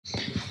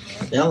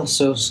Yeah,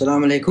 so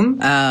Assalamu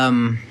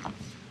alaikum.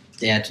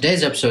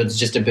 Today's episode is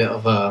just a bit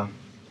of a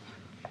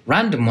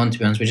random one, to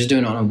be honest. We're just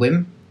doing it on a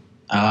whim.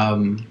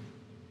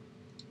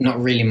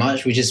 Not really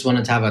much. We just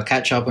wanted to have a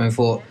catch up and we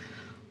thought,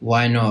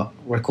 why not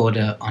record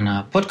it on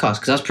a podcast?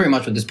 Because that's pretty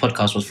much what this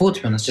podcast was for,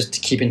 to be honest, just to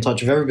keep in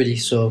touch with everybody.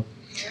 So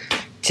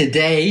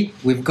today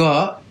we've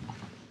got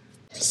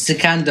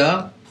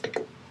Sikandar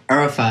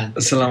Arafat.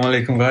 Assalamu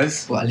alaikum,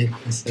 guys. Wa alaikum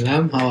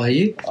assalam. How are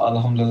you?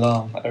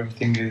 Alhamdulillah,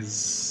 everything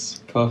is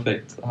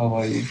perfect. How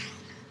are you?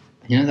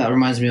 You know, that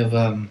reminds me of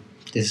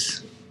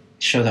this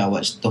show that I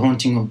watched, The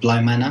Haunting of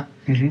Bly Manor.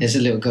 Mm-hmm. There's a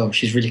little girl,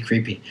 she's really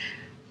creepy.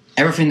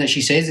 Everything that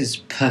she says is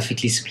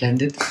perfectly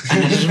splendid.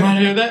 And I just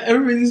reminded me of that.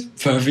 Everything is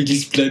perfectly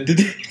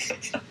splendid.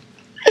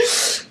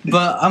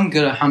 But I'm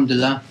good,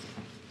 alhamdulillah.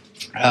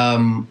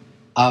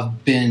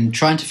 I've been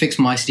trying to fix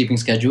my sleeping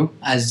schedule,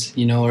 as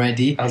you know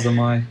already. As am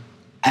I.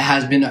 It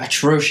has been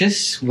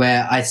atrocious,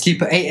 where I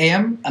sleep at 8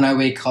 a.m. and I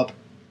wake up.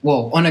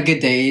 Well, on a good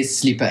day, it's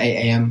sleep at 8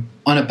 a.m.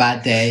 On a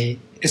bad day,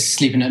 it's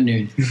sleeping at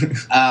noon.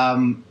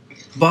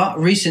 But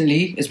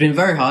recently, it's been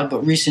very hard,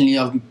 but recently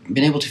I've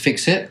been able to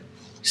fix it.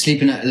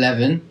 Sleeping at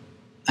 11,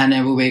 and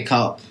then we wake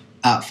up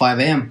at 5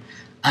 a.m.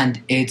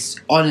 And it's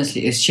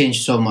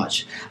changed so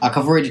much. Like,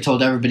 I've already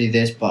told everybody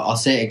this, but I'll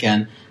say it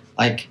again.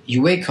 Like,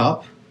 you wake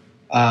up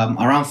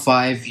around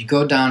 5, you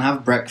go down,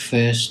 have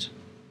breakfast.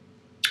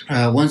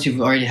 Once you've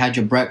already had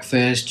your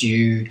breakfast,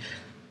 you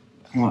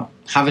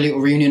have a little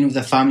reunion with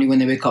the family when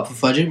they wake up for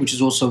Fajr, which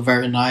is also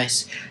very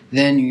nice.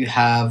 Then you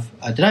have,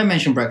 did I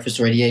mention breakfast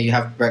already? Yeah, you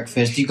have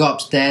breakfast. You go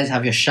upstairs,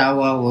 have your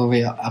shower, wherever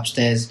your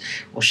upstairs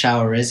or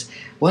shower is.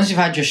 Once you've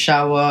had your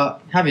shower,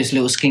 have your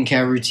little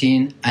skincare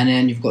routine, and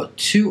then you've got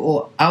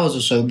 2 hours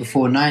or so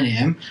before 9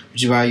 a.m.,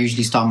 which is where I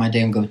usually start my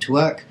day and go to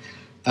work.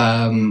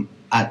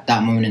 At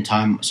that moment in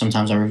time,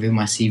 sometimes I review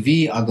my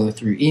CV, I go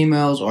through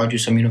emails, or I do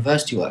some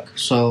university work.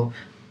 So,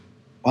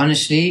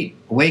 honestly,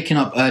 waking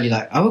up early,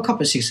 like, I woke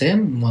up at 6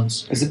 a.m.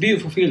 once. It's a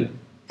beautiful feeling.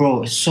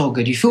 Bro, it's so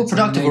good. You feel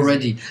productive amazing.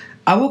 already.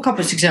 I woke up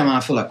at 6 a.m. and I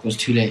feel like it was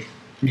too late.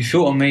 You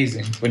feel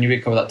amazing when you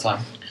wake up at that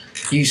time.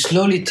 You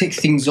slowly tick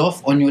things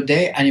off on your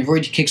day, and you've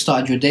already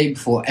kickstarted your day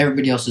before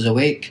everybody else is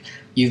awake.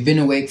 You've been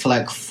awake for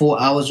like 4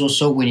 hours or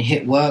so when you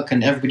hit work,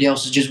 and everybody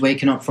else is just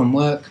waking up from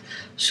work.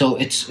 So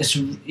it's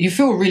you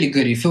feel really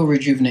good. You feel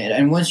rejuvenated,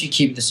 and once you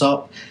keep this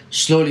up,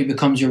 slowly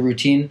becomes your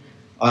routine.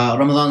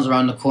 Ramadan's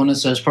around the corner,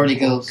 so it's probably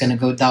going to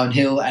go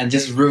downhill and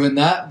just ruin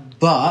that.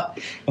 But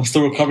I'm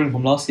still recovering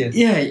from last year.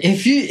 Yeah,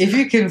 if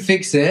you can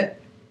fix it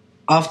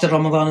after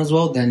Ramadan as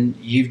well, then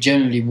you've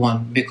generally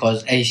won,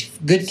 because a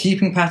good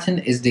sleeping pattern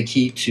is the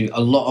key to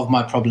a lot of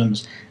my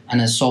problems and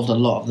has solved a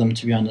lot of them,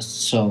 to be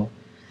honest. So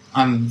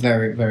I'm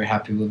very, very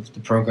happy with the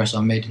progress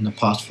I've made in the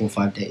past 4 or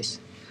 5 days.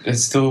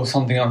 It's still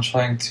something I'm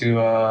trying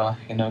to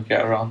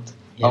get around.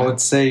 Yeah. I would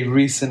say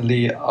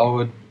recently I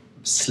would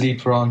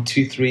sleep around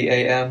 2-3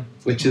 a.m.,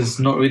 which is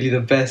not really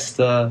the best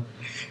of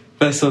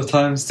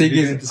times to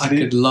be going to I sleep.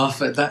 could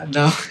laugh at that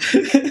now.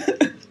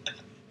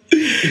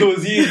 It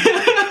was you.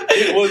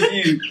 It was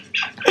you.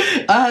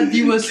 I had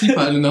the worst sleep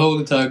pattern in the whole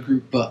entire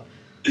group, but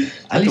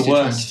at least The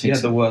worst. You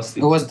had the worst.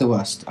 It was the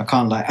worst. I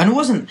can't lie, and it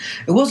wasn't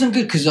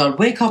good because I'd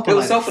wake up at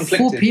like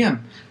 4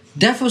 p.m.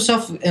 Death was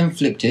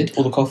self-inflicted.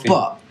 All the coffee.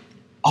 But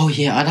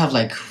I'd have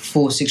like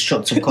 4-6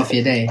 shots of coffee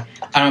a day,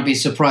 and I'd be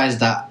surprised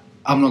that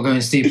I'm not going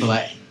to sleep at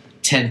like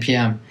 10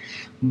 p.m.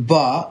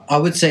 But I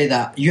would say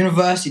that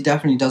university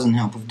definitely doesn't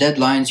help. With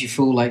deadlines, you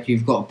feel like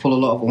you've got to pull a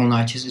lot of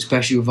all-nighters,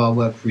 especially with our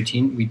work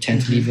routine. We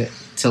tend to leave it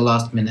till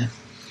last minute.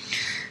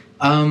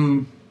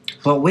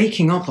 But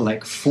waking up at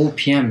like 4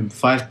 p.m.,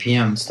 5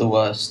 p.m. It's the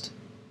worst.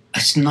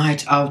 It's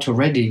night out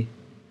already.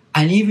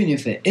 And even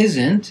if it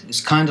isn't,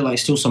 it's kind of like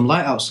still some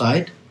light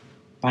outside.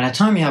 By the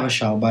time you have a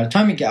shower, by the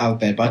time you get out of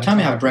bed, by the time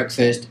you have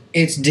breakfast,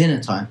 it's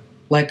dinner time.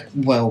 Like,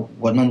 well,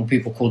 what normal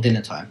people call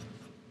dinner time.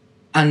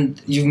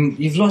 And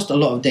you've lost a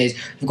lot of days.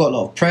 You've got a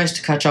lot of press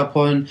to catch up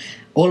on.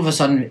 All of a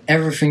sudden,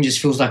 everything just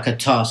feels like a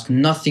task.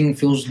 Nothing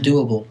feels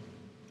doable.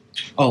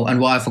 Oh, and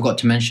what I forgot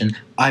to mention,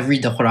 I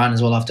read the Quran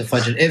as well after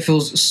Fajr. It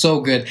feels so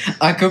good.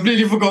 I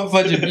completely forgot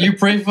Fajr. You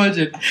pray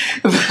Fajr.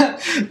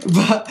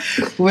 But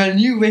when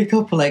you wake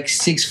up at like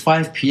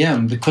 5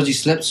 p.m. because you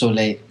slept so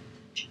late,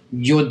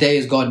 your day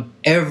is gone.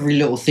 Every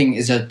little thing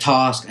is a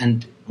task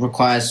and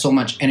requires so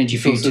much energy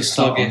for you to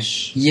start.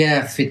 Sluggish.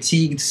 Yeah,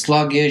 fatigued,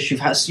 sluggish.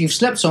 You've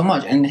slept so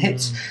much, and it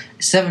hits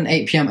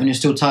 7-8 p.m. and you're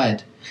still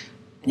tired.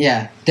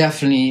 Yeah,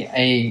 definitely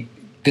a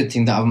good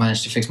thing that I've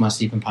managed to fix my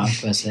sleeping pattern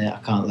per se. I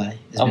can't lie.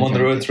 I'm on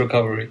the road to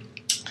recovery.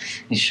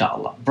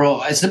 Inshallah.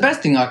 Bro, it's the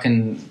best thing I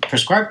can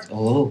prescribe.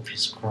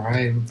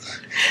 Prescribe.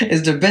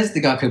 It's the best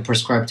thing I can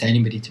prescribe to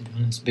anybody, to be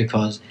honest,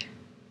 because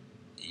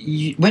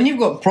when you've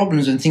got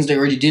problems and things that you're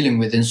already dealing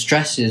with, and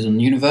stresses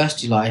and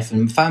university life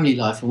and family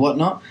life and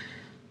whatnot,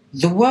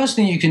 the worst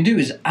thing you can do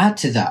is add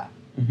to that.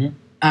 Mm-hmm.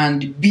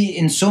 And be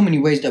in so many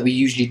ways that we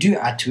usually do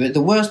add to it.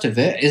 The worst of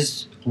it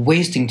is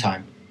wasting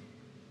time.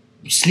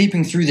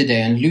 Sleeping through the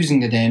day and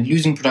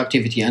losing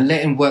productivity and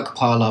letting work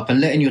pile up and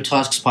letting your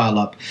tasks pile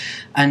up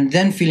and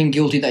then feeling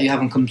guilty that you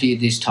haven't completed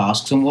these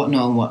tasks and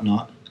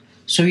whatnot.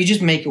 So you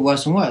just make it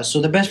worse and worse. So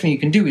the best thing you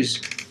can do is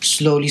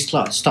slowly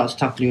start to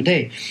tackle your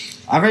day.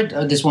 I read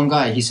this one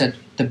guy, he said,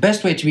 the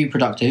best way to be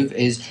productive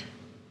is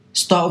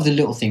start with the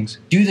little things.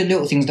 Do the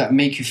little things that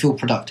make you feel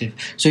productive.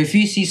 So if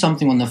you see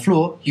something on the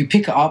floor, you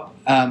pick it up,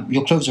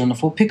 your clothes are on the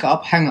floor, pick it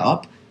up, hang it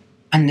up,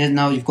 and then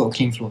now you've got a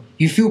clean floor.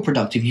 You feel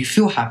productive, you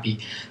feel happy.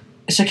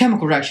 It's a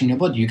chemical reaction in your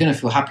body. You're going to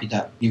feel happy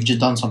that you've just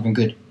done something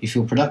good. You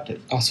feel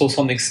productive. I saw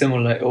something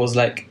similar. It was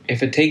like,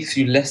 if it takes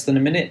you less than a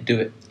minute, do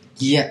it.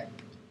 Yeah.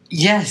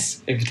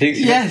 Yes. If it takes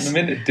you less than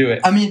a minute, do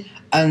it. I mean,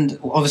 and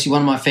obviously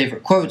one of my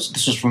favourite quotes,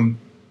 this was from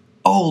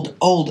old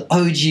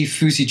OG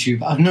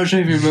FouseyTube. I'm not sure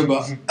if you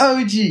remember.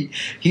 OG. He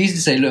used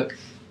to say, look,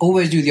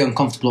 always do the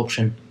uncomfortable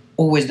option.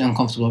 Always the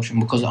uncomfortable option,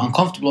 because the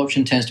uncomfortable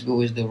option tends to be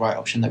always the right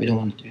option that we don't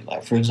want to do.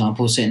 Like, for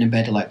example, sitting in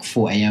bed at like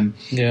 4 a.m.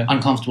 Yeah.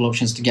 Uncomfortable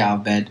options to get out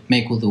of bed,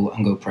 make wudu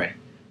and go pray.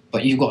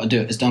 But you've got to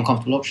do it. It's the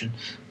uncomfortable option.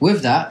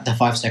 With that, the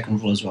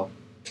 5-second rule as well.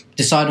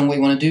 Decide on what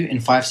you want to do in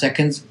 5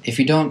 seconds. If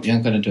you don't, you're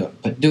not going to do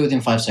it. But do it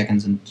within 5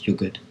 seconds and you're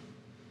good.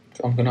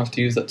 I'm going to have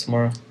to use that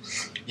tomorrow.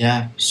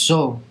 Yeah.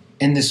 So,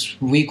 in this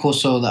week or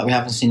so that we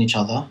haven't seen each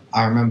other,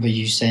 I remember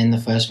you saying the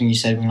first thing you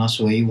said when I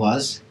saw you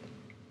was,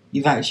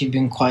 you've actually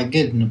been quite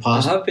good in the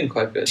past I have been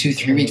quite good.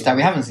 2-3 weeks that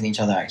we haven't seen each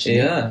other, actually.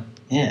 Yeah.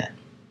 Yeah.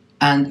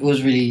 And it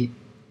was really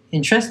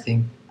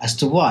interesting as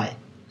to why.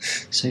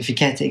 So if you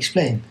care to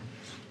explain.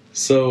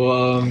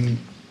 So,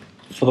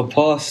 for the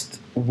past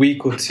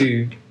week or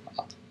two,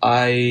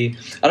 I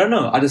don't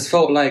know, I just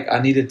felt like I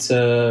needed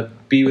to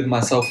be with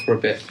myself for a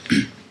bit.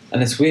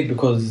 And it's weird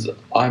because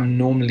I'm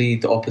normally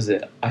the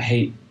opposite.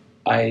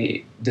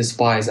 I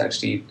despise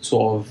actually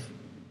sort of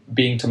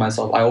being to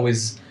myself. I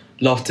always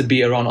love to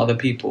be around other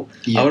people.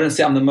 Yeah. I wouldn't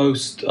say I'm the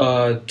most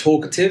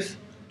talkative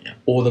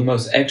or the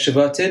most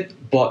extroverted,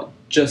 but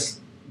just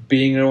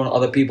being around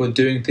other people,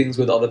 doing things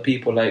with other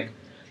people, like,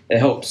 it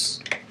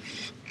helps.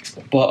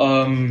 But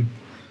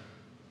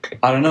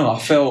I don't know, I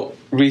felt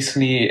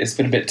recently it's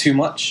been a bit too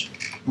much.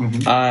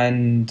 Mm-hmm.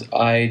 And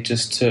I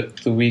just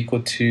took the week or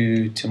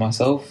two to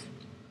myself,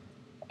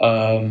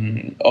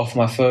 off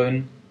my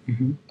phone.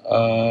 Mm-hmm.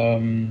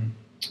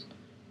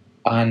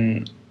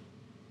 And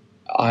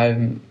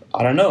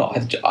I don't know,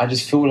 I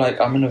just feel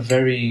like I'm in a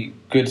very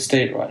good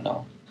state right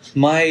now.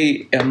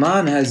 My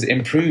iman has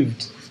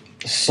improved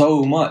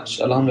so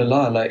much,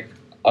 alhamdulillah. Like,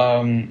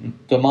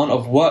 the amount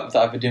of work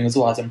that I've been doing as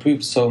well has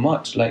improved so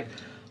much. Like,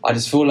 I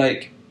just feel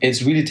like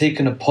it's really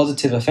taken a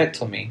positive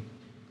effect on me.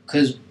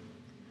 Because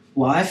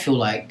what I feel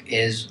like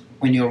is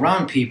when you're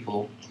around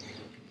people,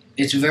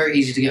 it's very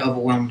easy to get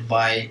overwhelmed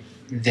by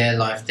their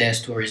life, their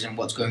stories, and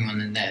what's going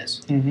on in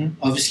theirs. Mm-hmm.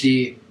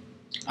 Obviously,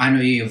 I know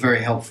you're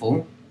very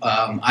helpful.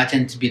 I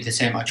tend to be the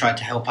same. I try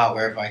to help out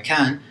wherever I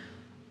can.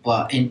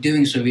 But in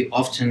doing so, we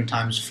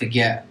oftentimes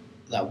forget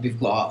that we've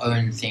got our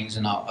own things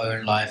in our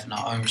own life and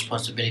our own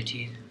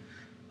responsibilities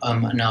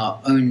and our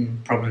own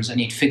problems that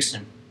need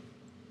fixing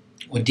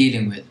or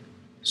dealing with.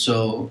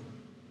 So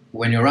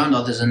when you're around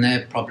others and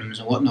their problems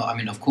and whatnot, I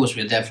mean, of course,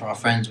 we're there for our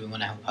friends. We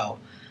want to help out.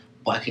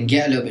 But it can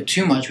get a little bit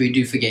too much where you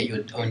do forget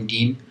your own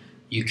deen.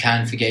 You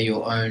can forget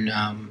your own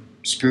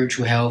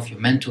spiritual health, your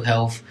mental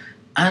health.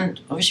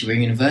 And obviously, we're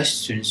university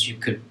students. You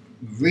could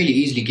really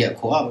easily get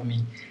caught up. I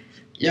mean,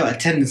 your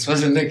attendance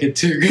wasn't looking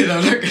too good.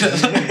 I'm not gonna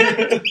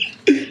lie.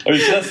 Are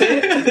you trying to say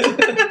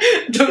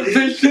it? Don't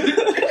mention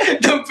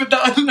it. Don't put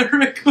that on the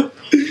record.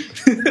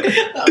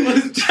 That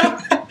was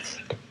bad.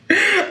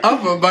 I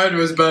thought mine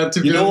was bad,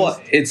 to be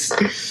honest. You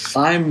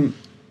know what?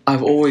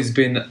 I've always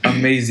been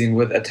amazing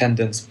with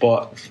attendance,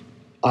 but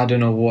I don't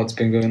know what's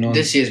been going on.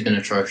 This year's been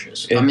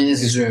atrocious. I mean,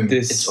 it's Zoom.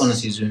 It's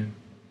honestly Zoom.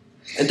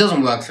 It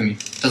doesn't work for me.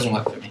 It doesn't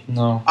work for me.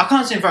 No. I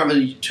can't sit in front of a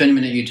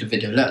 20-minute YouTube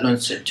video, let alone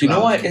sit 2 hours. You know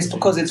why? It's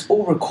because it's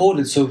all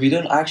recorded, so we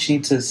don't actually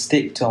need to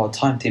stick to our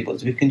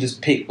timetables. We can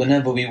just pick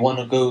whenever we want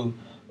to go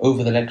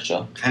over the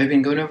lecture. Have you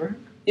been going over it?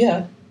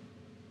 Yeah.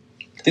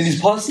 In these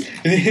past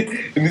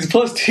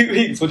 2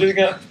 weeks, what do you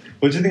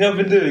think I've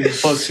been doing in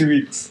these past 2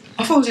 weeks?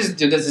 I thought it was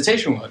just your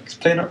dissertation work.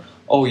 Playing around.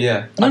 Oh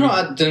yeah.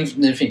 I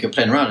didn't think you're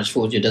playing around. I just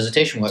thought it was your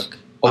dissertation work.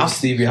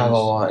 Obviously, we have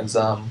our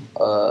exam.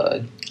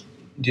 Do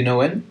you know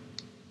when?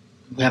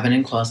 We have an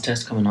in-class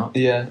test coming up.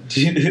 Yeah.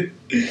 Do you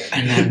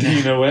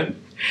know when?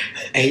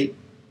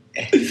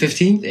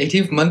 15th,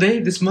 18th, Monday?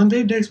 This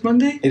Monday? Next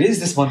Monday? It is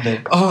this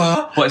Monday.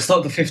 Oh. Well, it's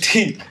not the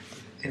 15th.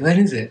 When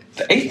is it?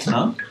 The 8th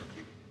now.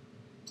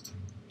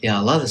 Yeah,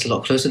 Allah, that's a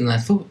lot closer than I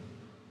thought.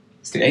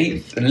 It's the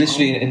 8th. And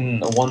literally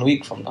in 1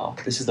 week from now.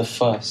 This is the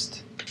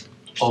 1st.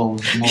 Oh,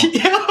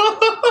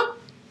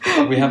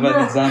 no. We have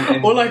an exam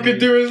in... All I could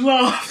do is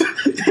laugh.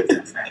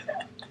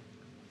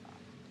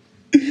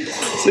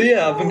 So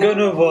yeah, I've been going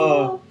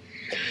over...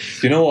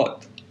 You know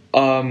what?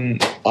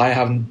 I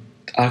haven't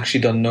actually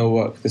done no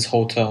work this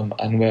whole term,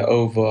 and we're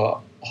over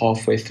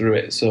halfway through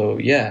it. So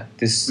yeah,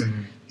 these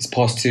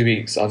past 2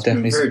 weeks, I've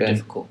definitely very spent...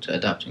 difficult to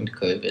adapting to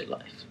COVID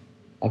life.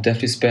 I've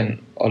definitely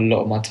spent a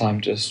lot of my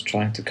time just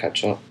trying to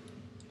catch up.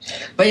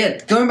 But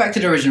yeah, going back to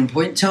the original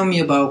point, tell me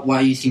about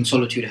why you think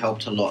solitude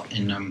helped a lot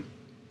in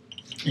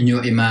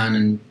your Iman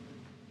and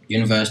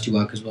university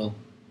work as well.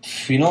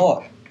 You know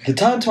what? The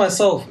time to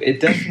myself, it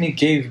definitely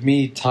gave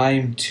me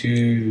time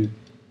to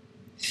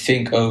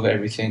think over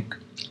everything.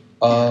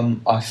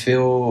 I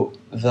feel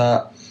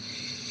that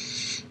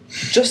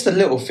just the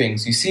little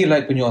things you see,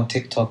 like when you're on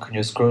TikTok and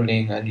you're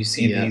scrolling and you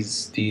see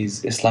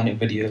these Islamic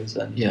videos,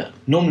 and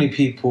normally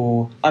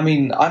people, I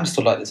mean, I'm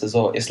still like this as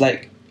well. It's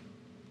like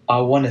I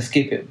want to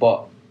skip it,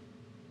 but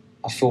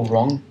I feel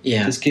wrong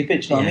to skip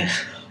it. Do you know what I mean?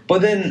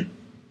 But then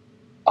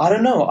I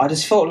don't know. I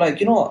just felt like,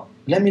 you know what?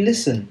 Let me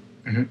listen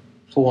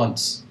for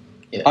once.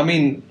 Yeah. I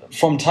mean,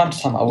 from time to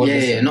time I would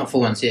listen. Yeah, not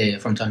for once. Yeah,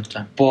 from time to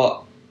time.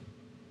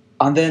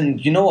 And then,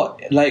 you know what?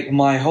 Like,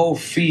 my whole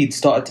feed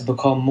started to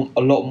become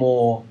a lot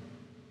more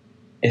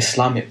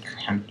Islamic.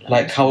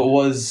 Like how it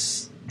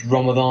was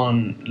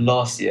Ramadan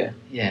last year.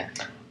 Yeah.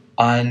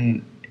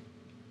 And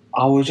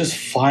I would just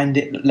find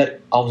it,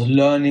 like, I was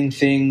learning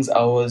things.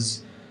 I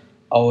was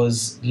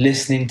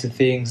listening to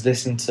things,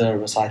 listening to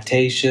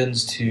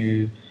recitations,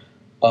 to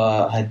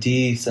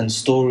hadiths and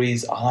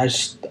stories,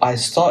 and I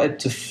started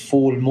to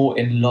fall more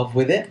in love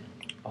with it.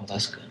 Oh,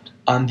 that's good.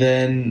 And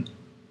then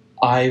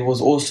I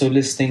was also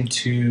listening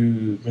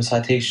to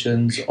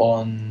recitations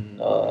on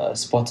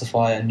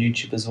Spotify and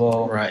YouTube as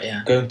well. Right,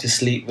 yeah. Going to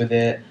sleep with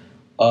it.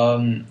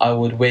 I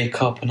would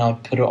wake up and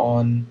I'd put it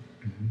on.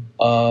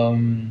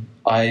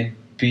 I'd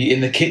be in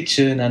the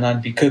kitchen and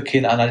I'd be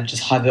cooking and I'd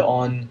just have it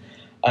on.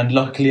 And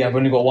luckily, I've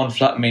only got one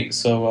flatmate,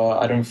 so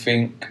I don't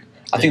think...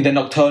 I think they're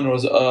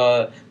nocturnals.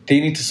 They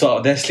need to sort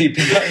out their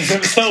sleeping patterns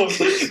themselves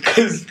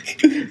because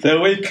they're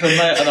awake at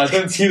night and I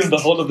don't see them the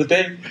whole of the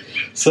day.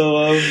 So,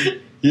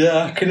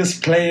 I can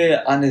just play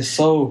it and it's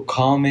so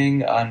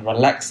calming and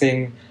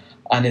relaxing,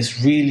 and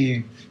it's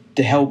really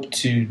to help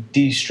to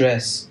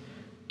de-stress,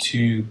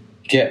 to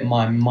get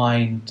my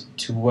mind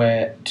to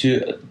where...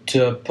 to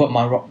put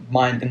my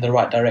mind in the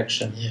right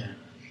direction. Yeah.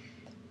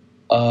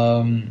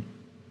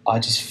 I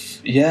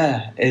just...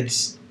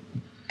 it's...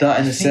 that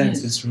in a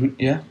sense, it's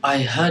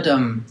I heard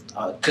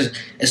because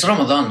it's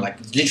Ramadan, like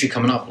it's literally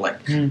coming up. Like,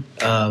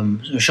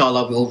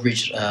 inshallah, we all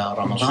reach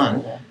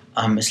Ramadan.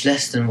 It's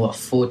less than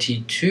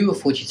 42 or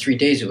 43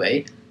 days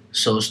away,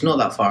 so it's not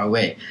that far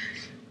away.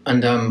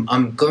 And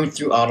I'm going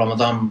through our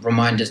Ramadan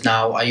reminders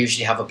now. I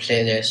usually have a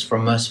playlist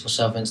from Merciful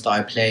Servants that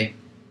I play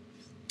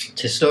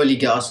to slowly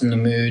get us in the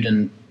mood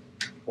and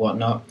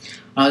whatnot.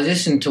 I was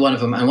listening to one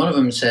of them, and one of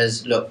them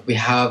says, "Look, we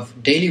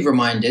have daily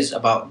reminders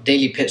about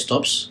daily pit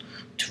stops."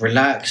 To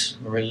relax,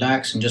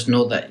 and just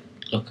know that,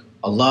 look,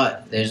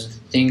 Allah, there's a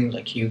thing,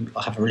 like, you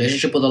have a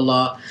relationship with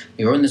Allah,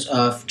 you're on this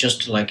earth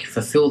just to, like,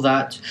 fulfill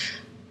that.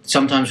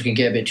 Sometimes we can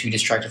get a bit too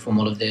distracted from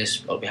all of this,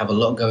 but we have a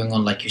lot going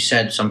on, like you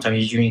said,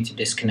 sometimes you need to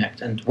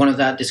disconnect. And one of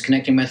that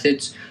disconnecting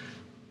methods,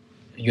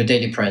 your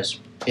daily prayers.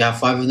 You have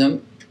 5 of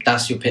them,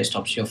 that's your pit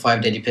stops, your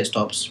 5 daily pit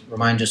stops.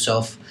 Remind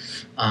yourself,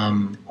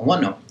 and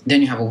whatnot.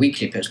 Then you have a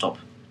weekly pit stop.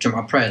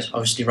 Jum'ah prayers.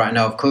 Obviously, right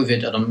now with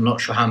COVID, I'm not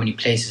sure how many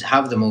places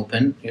have them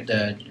open,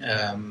 the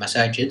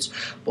masajids,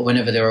 but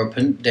whenever they're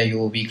open, they're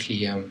your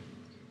weekly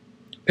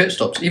pit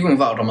stops. Even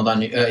without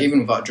Ramadan, even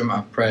without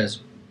Jum'ah prayers,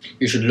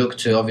 you should look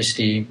to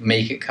obviously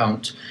make it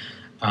count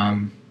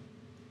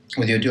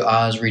with your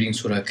du'as, reading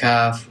Surah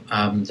Kahf,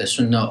 the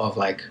sunnah of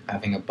like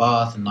having a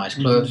bath and nice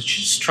clothes.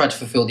 Just try to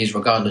fulfill these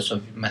regardless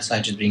of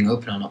masajids being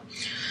open or not.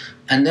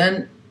 And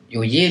then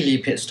your yearly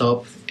pit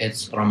stop,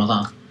 it's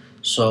Ramadan.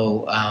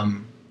 So,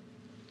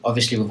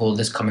 obviously, with all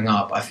this coming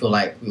up, I feel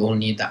like we all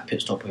need that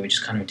pit stop where we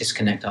just kind of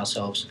disconnect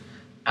ourselves.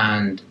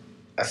 And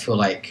I feel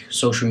like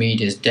social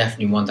media is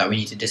definitely one that we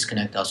need to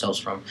disconnect ourselves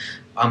from.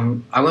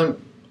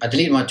 I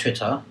deleted my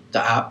Twitter, the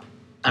app,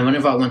 and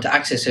whenever I want to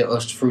access it, it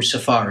was through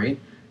Safari.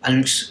 And it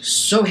looks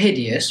so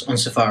hideous on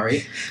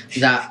Safari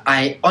that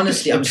I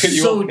honestly, I'm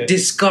so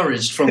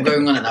discouraged from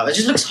going on it now. It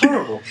just looks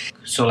horrible.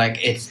 So,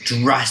 like, it's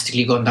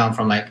drastically gone down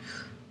from, like,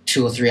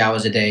 2 or 3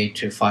 hours a day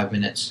to 5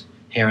 minutes.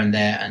 Here and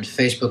there, and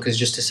Facebook is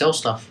just to sell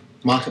stuff,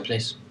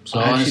 marketplace. So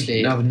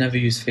honestly, I've never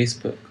used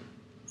Facebook.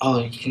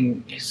 Oh, you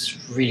can. It's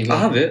really weird. I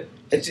have it.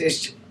 It's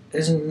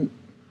isn't.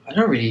 I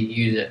don't really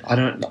use it. I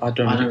don't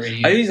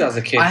really. I use it as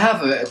a kid. I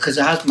have it because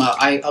it has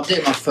I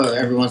update my photo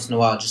every once in a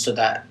while just so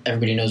that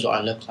everybody knows what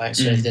I look like.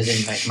 So if there's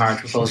any like marriage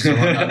proposals or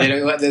whatnot, they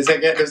know what they're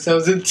getting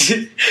themselves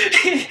into.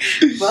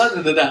 But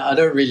other than that, I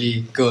don't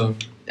really go.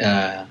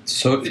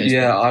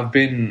 Facebook. I've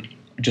been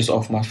just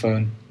off my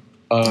phone.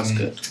 That's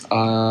good.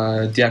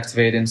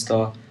 Deactivated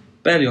Insta,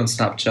 barely on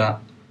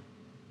Snapchat,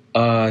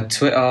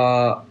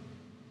 Twitter.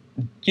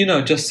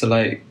 Just to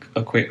like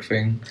a quick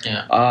thing.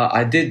 Yeah.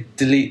 I did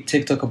delete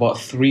TikTok about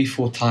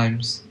 3-4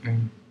 times,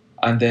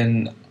 and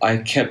then I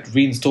kept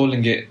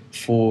reinstalling it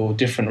for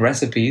different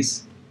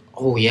recipes.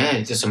 Oh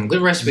yeah, there's some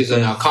good recipes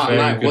on there. I can't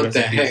lie. What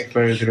the heck?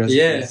 Very good recipes.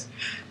 Yeah.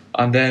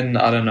 And then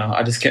I don't know.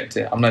 I just kept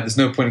it. I'm like, there's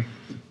no point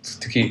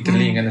to keep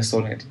deleting and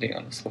installing it, deleting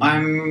and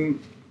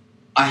installing.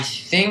 I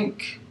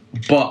think.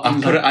 But I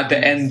put it at the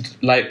end,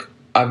 like,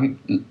 I'm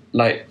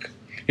like,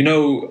 you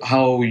know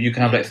how you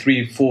can have like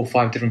 3, 4,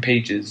 5 different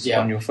pages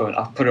on your phone.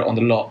 I've put it on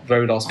the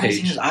very last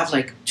page. I have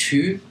like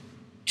two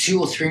 2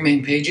 or 3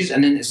 main pages,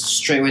 and then it's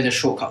straight away the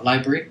shortcut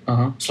library.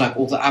 So like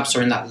all the apps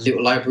are in that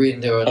little library,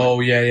 and they're Oh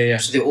yeah.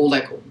 so they're all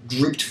like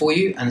grouped for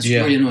you, and it's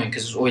really annoying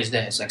because it's always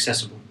there. It's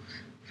accessible.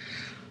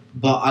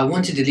 But I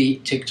want to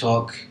delete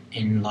TikTok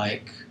in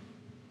like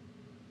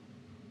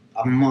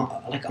a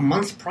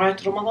month prior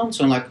to Ramadan,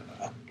 so in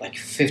like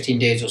 15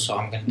 days or so.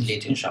 I'm going to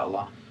delete it,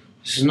 inshallah.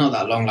 This is not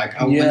that long. Like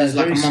when there's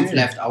like a month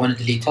left, I want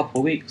to delete it.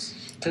 Couple of weeks.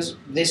 Because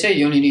they say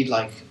you only need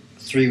like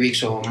 3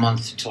 weeks or a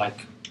month to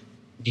like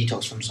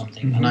detox from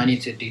something, and I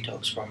need to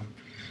detox from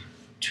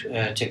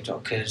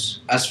TikTok,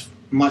 because as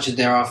much as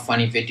there are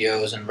funny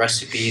videos and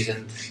recipes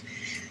and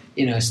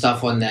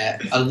stuff on there,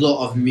 a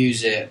lot of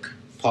music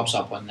pops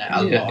up on there.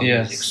 A lot of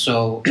music.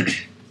 So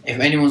if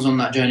anyone's on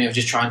that journey of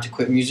just trying to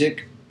quit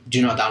music,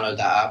 do not download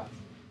that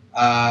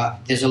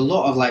app. There's a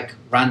lot of like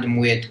random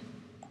weird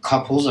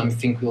couples. I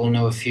think we all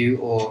know a few,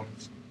 or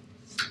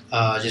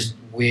just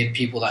weird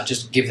people that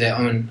just give their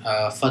own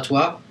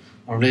fatwa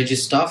on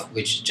religious stuff,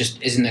 which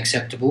just isn't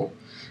acceptable.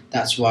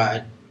 That's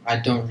why I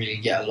don't really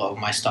get a lot of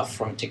my stuff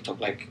from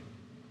TikTok. Like,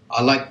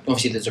 I like,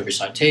 obviously there's the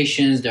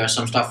recitations, there are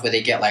some stuff where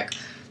they get like,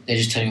 they're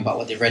just telling you about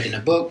what they read in a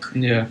book.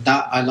 Yeah.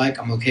 That I like,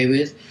 I'm okay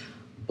with.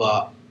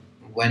 But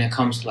when it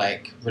comes to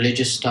like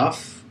religious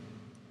stuff,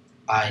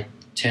 I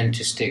tend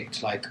to stick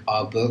to like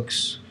our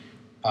books,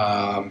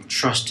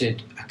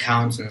 trusted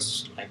accounts, and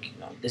like,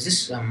 there's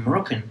this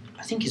Moroccan,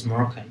 I think he's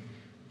Moroccan.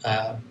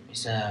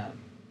 He's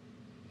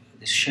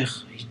this sheikh.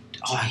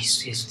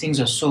 His things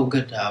are so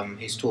good.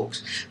 His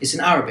talks. It's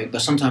in Arabic,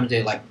 but sometimes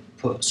they like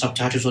put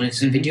subtitles on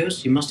his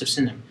videos. You must have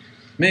seen him.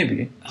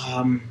 Maybe.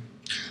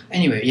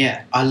 Anyway,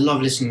 yeah, I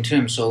love listening to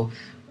him. So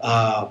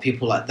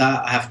people like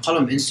that. I have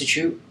Qalam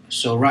Institute.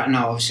 So right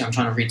now, obviously, I'm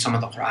trying to read some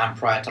of the Quran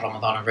prior to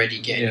Ramadan already,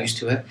 getting used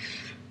to it.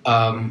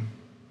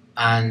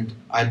 And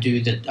I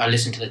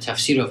listen to the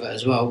tafsir of it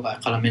as well by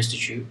Qalam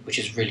Institute, which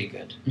is really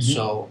good.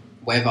 So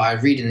whatever I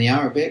read in the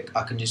Arabic,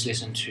 I can just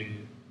listen to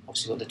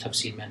obviously what the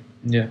tafsir meant.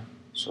 Yeah.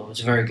 So it's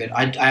very good.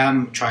 I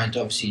am trying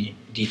to obviously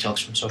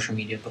detox from social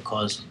media,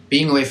 because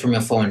being away from your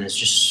phone is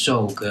just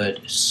so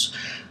good.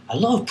 A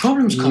lot of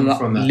problems come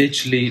from it.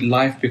 Literally,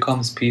 life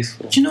becomes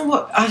peaceful. Do you know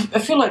what? I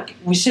feel like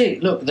we say,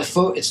 look,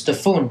 it's the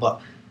phone,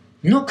 but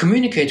not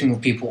communicating with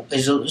people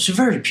it's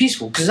very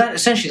peaceful, because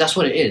essentially that's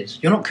what it is.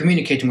 You're not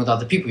communicating with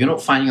other people. You're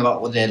not finding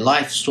out what their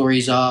life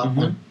stories are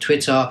on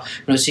Twitter.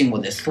 You're not seeing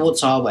what their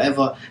thoughts are,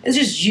 whatever. It's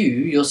just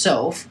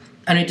yourself,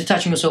 and you're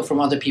detaching yourself from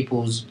other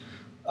people's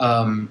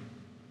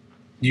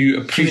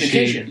you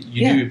appreciate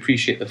communication. do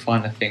appreciate the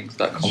finer things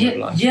that come with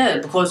life. Yeah,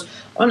 because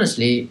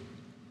honestly,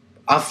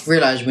 I've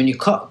realised when you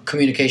cut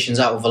communications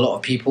out with a lot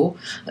of people,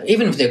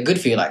 even if they're good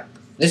for you, like,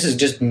 this is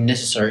just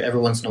necessary every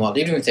once in a while,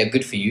 even if they're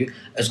good for you,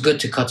 it's good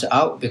to cut it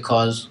out,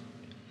 because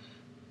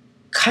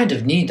kind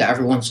of need that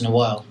every once in a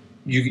while.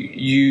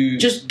 You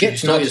just get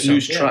to know yourself.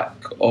 Lose track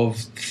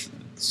of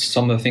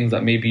some of the things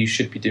that maybe you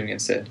should be doing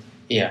instead.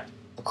 Yeah.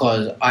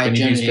 Because when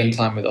you spend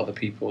time with other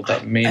people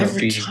that may not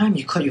be... Every time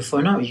you cut your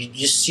phone out, you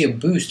just see a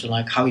boost in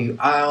like how you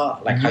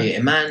are, like how your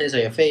iman is, how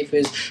your faith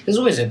is. There's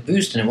always a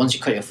boost in it once you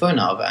cut your phone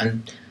out of it,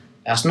 and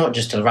that's not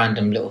just a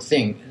random little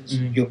thing.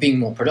 You're being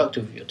more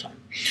productive with your time.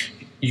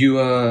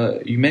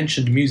 You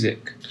mentioned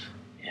music.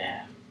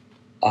 Yeah.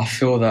 I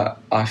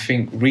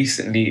think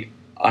recently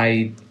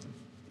I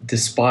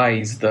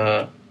despise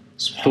the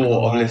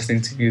thought of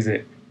listening to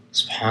music.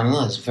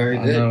 SubhanAllah, it's very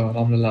good. I know,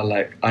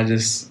 alhamdulillah,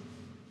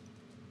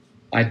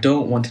 I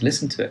don't want to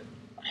listen to it.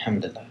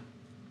 Alhamdulillah.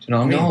 Do you know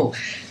what I mean? No.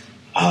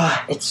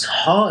 It's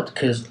hard,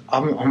 because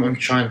I'm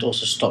trying to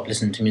also stop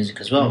listening to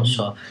music as well.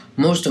 So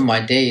most of my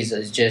days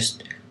is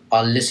just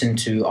I'll listen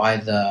to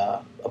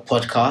either a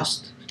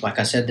podcast, like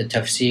I said, the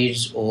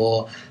tafsirs,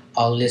 or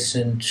I'll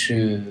listen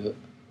to...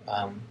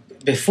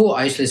 before,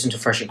 I used to listen to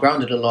Fresh and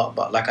Grounded a lot,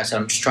 but like I said,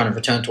 I'm just trying to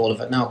return to all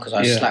of it now because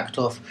I slacked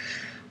off.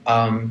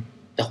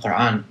 The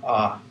Quran.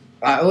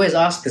 I always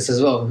ask this as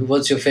well,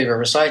 what's your favourite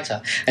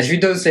reciter? And if you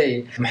don't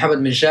say Muhammad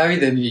Minshawi,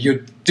 then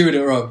you're doing it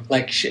wrong.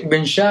 Like,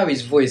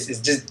 Minshawi's voice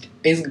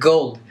is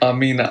gold. I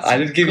mean, I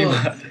didn't give you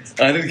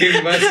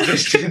my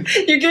suggestion.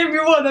 You gave me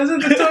one. I said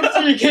the top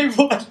 3, you gave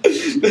one.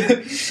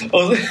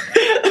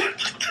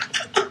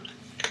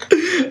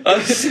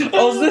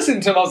 I was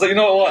listening to him. I was like, you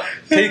know what?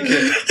 Take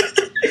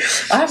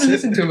it. I haven't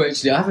listened to him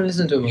actually.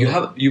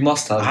 You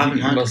must have. I haven't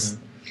heard of him.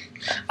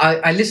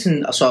 I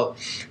listen. So,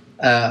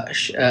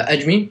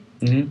 Ajmi,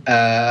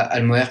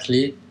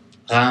 Al-Muwaqli,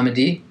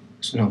 Ghamidi.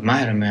 No,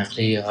 Mahir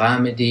Al-Muwaqli,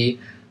 Ghamidi,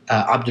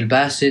 Abdul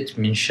Basit,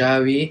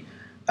 Minshawi,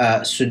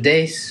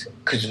 Sudais,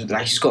 because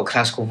like he's got a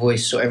classical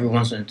voice, so every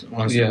once in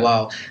a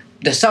while.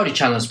 The Saudi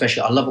channel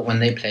especially, I love it when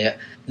they play it.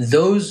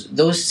 Those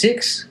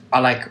 6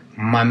 are like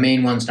my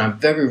main ones, and I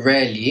very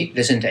rarely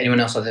listen to anyone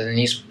else other than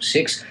these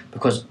 6,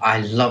 because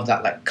I love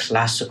that like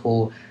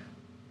classical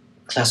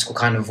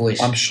kind of voice.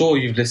 I'm sure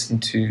you've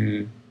listened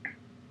to...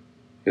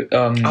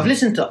 I've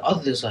listened to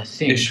others, I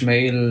think.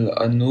 Ismail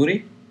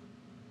Al-Nouri?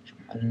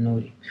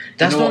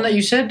 That's the one that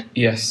you said?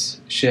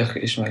 Yes, Sheikh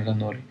Ismail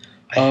Al-Nouri.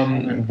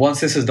 Once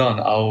this is done,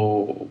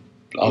 I'll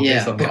play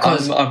something.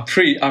 Because I'm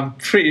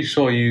pretty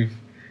sure you've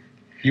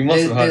You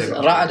must have heard There's it.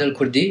 Ra'ad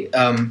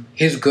al-Kurdi.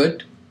 He's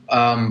good,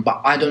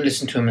 but I don't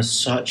listen to him as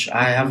such.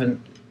 I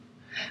haven't.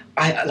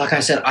 Like I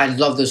said, I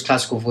love those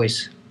classical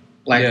voice.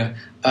 Like,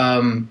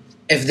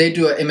 if they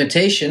do an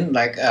imitation,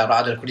 like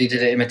Ra'ad al-Kurdi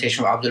did an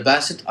imitation of Abdul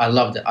Basit, I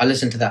loved it. I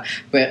listened to that.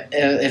 But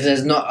if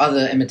there's not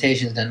other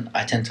imitations, then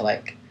I tend to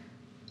like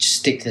just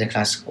stick to the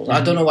classicals.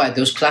 I don't know why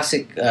those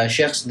classic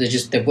sheikhs.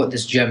 They've got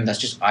this gem that's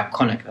just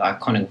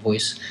iconic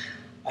voice,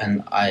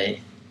 and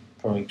I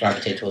probably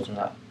gravitate towards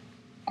that.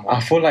 I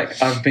feel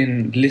like I've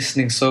been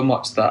listening so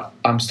much that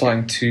I'm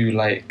starting to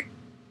like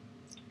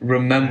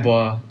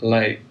remember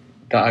like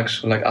the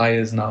actual like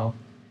ayahs now.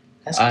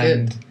 That's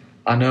and good.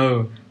 I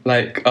know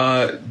like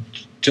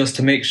just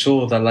to make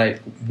sure that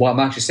like what I'm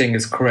actually saying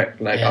is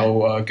correct. Like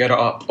I'll get it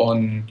up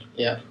on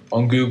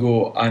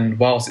Google, and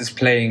whilst it's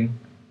playing,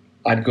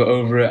 I'd go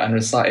over it and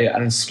recite it,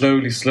 and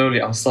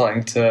slowly I'm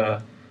starting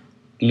to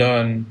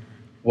learn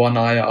one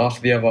ayah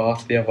after the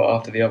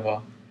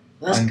other.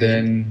 That's and good.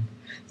 Then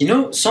You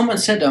know, someone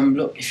said,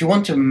 look, if you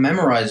want to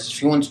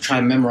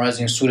try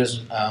memorizing surahs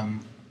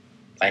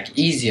like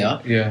easier,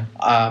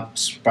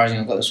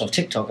 surprisingly I got this off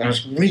TikTok, and it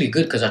was really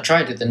good because I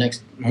tried it the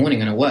next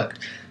morning and it worked.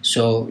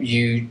 So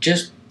you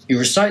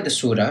recite the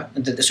surah,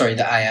 the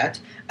ayat,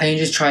 and you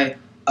just try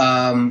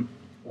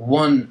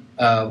one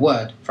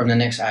word from the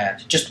next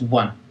ayat, just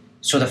one.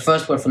 So the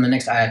first word from the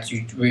next ayat,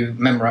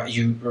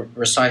 you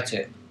recite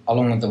it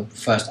along with the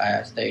first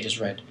ayat that you just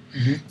read.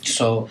 Mm-hmm.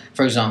 So,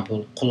 for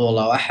example, Qul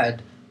Huwallahu Ahad,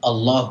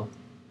 Allahu,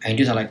 and you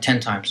do that like 10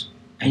 times.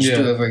 And you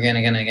just do it over again,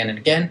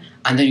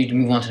 and then you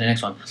move on to the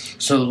next one.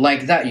 So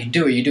like that, you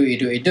do it.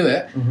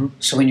 Mm-hmm.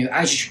 So when you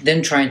actually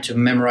then trying to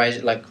memorize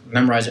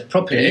it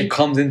properly, it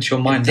comes into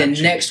your mind. The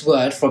next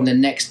word from the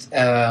next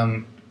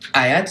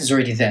ayat is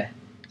already there.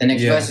 The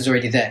next verse is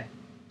already there.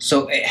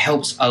 So it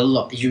helps a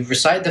lot. You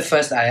recite the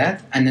first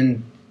ayat and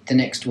then the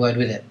next word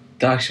with it.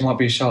 That actually might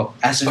be a shout.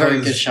 That's a very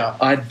good shout.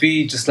 I'd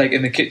be just like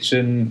in the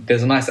kitchen,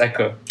 there's a nice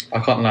echo. I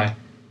can't lie.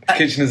 The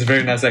kitchen is a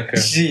very nice echo.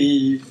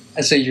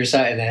 And so you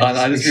recite it there. And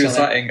I'd just be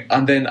reciting,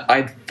 and then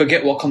I'd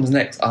forget what comes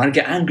next. And I'd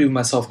get angry with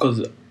myself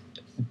because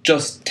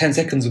just 10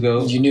 seconds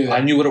ago,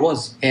 I knew what it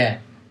was. Yeah.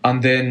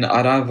 And then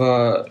I'd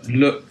either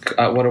look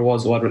at what it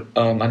was or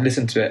I'd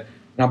listen to it.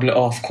 And I'd be like,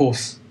 oh, of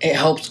course. It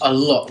helps a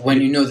lot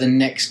when you know the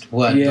next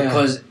word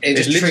because it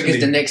just triggers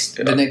the next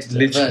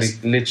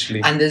verse.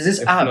 Literally. And there's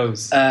this app,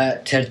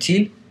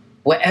 Tertil,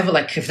 whatever,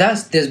 like if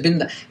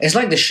it's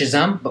like the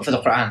Shazam but for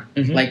the Quran.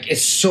 Mm-hmm. Like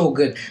it's so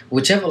good.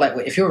 Whichever, like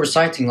if you're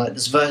reciting like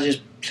this verse,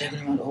 just play with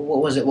them,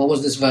 what was it? What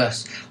was this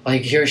verse? Or you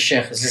hear a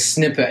sheikh, it's a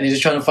snippet, and you're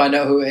just trying to find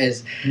out who it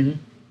is. Mm-hmm.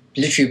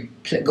 Literally,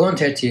 go on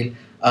Tertil.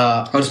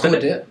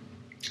 Record it.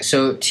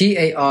 So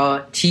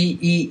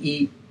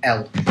Tarteel.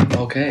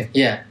 Okay.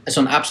 Yeah, it's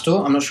on App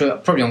Store. I'm not sure,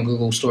 probably on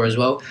Google Store as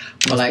well.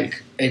 But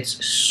like,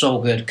 it's so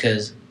good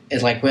because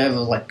it's like wherever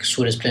like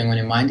surah is playing on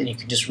your mind, and you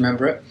can just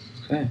remember it.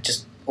 Okay.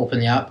 Just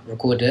open the app,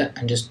 record it,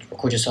 and just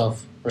record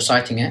yourself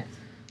reciting it,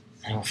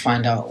 and you'll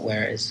find out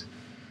where it is.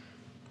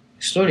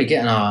 Slowly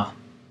getting our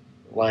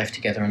life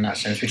together in that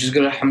sense, which is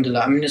good.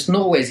 Alhamdulillah. I mean, it's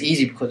not always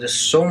easy because there's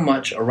so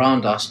much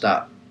around us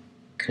that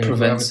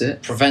prevents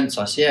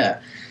us. Yeah.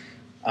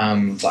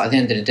 But at the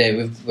end of the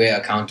day, we're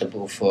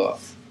accountable for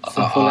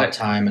our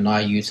time and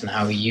our youth and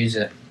how we use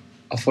it.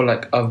 I feel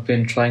like I've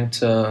been trying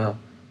to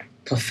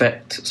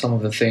perfect some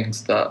of the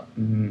things that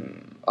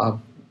I've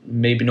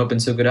maybe not been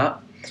so good at.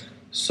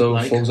 So,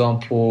 for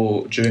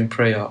example, during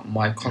prayer,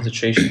 my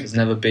concentration has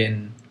never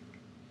been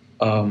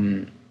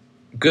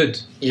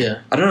good.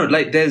 Yeah. I don't know,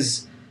 like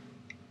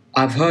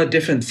I've heard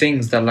different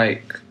things that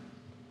like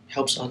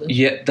helps others.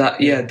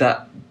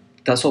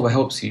 That sort of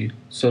helps you.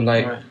 So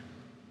like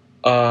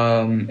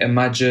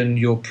imagine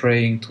you're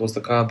praying towards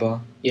the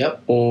Kaaba.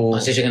 Yep. Or I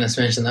was actually going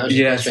to mention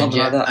that.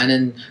 Something like that. And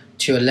then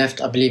to your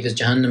left, I believe is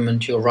Jahannam,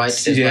 and to your right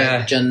is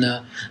like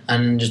Jannah,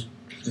 and just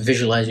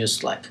visualize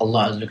just like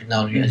Allah is looking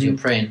down on you as you're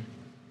praying,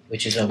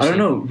 which is obviously... I don't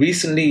know.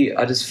 Recently,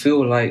 I just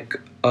feel like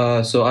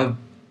I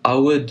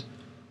would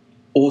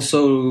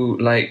also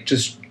like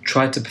just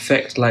try to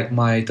perfect like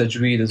my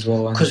tajweed as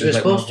well, because we're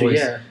supposed to,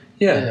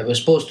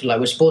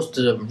 we're supposed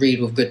to read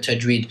with good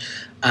tajweed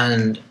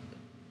and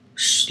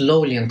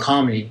slowly and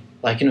calmly.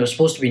 Like, you know, it's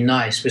supposed to be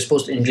nice. We're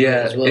supposed to enjoy it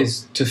as well.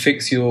 It's to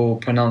fix your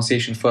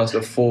pronunciation first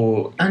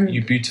before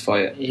you beautify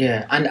it.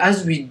 Yeah, and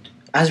as we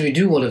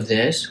do all of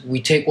this, we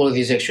take all of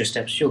these extra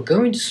steps. You're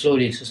going to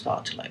slowly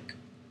start to like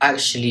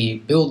actually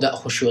build that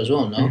khushu as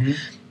well, no? Mm-hmm.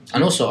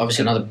 And also,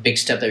 obviously, another big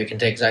step that we can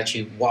take is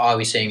actually what are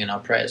we saying in our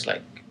prayers,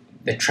 like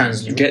the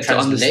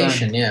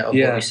translation, of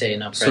what we say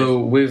in our prayers. So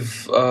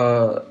with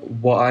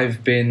what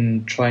I've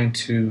been trying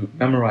to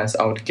memorize,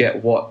 I would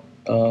get what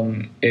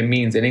it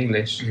means in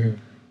English. Mm-hmm.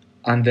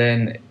 And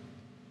then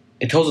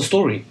it tells a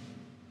story.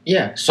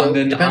 Yeah, so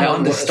then depending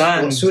on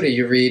what surah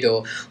you read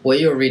or what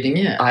you're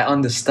reading, I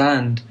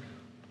understand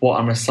what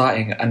I'm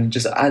reciting, and it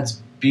just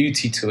adds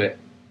beauty to it.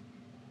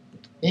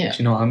 Yeah. Do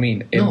you know what I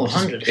mean? No,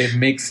 100. It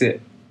makes it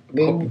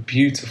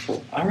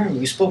Beautiful. I remember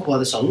we spoke about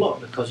this a lot,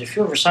 because if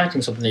you're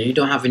reciting something that you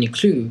don't have any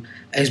clue,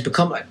 it's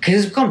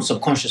become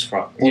subconscious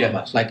for all of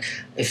us. Like,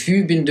 if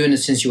you've been doing it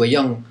since you were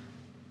young,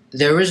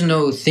 there is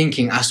no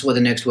thinking as to what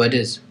the next word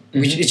is.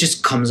 It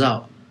just comes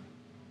out.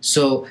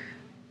 So,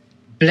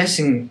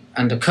 blessing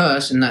and a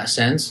curse in that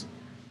sense,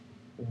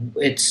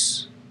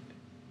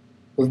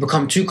 we've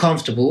become too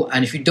comfortable,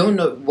 and if you don't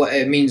know what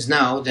it means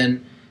now,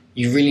 then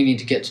you really need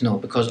to get to know,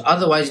 because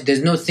otherwise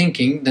there's no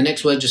thinking. The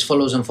next word just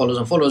follows and follows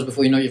and follows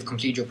before you know you've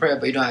completed your prayer,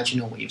 but you don't actually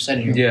know what you've said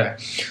in your prayer.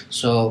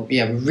 So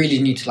we really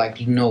need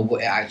to know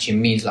what it actually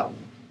means, like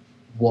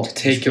what to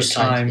take your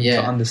time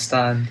to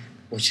understand,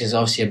 which is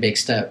obviously a big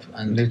step.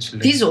 And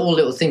literally, these are all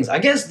little things. I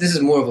guess this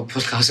is more of a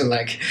podcast, and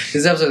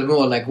this episode is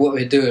more like what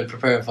we're doing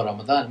preparing for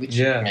Ramadan, which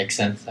makes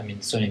sense. I mean,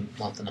 it's only a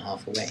month and a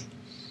half away.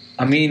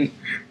 I mean,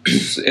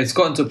 it's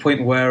gotten to a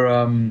point where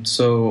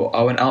so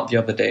I went out the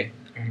other day.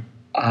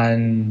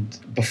 And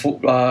before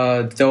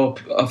there were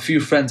a few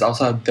friends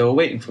outside, they were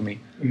waiting for me.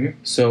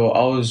 So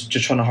I was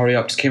just trying to hurry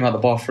up, just came out the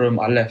bathroom,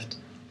 I left.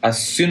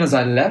 As soon as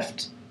I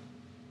left,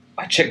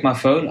 I checked my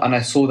phone and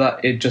I saw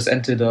that it just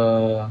entered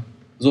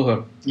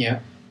Zuhr. Yeah.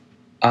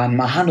 And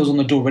my hand was on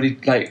the door ready,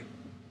 like,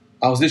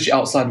 I was literally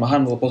outside, my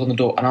hand was on the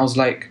door, and I was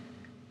like,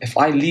 if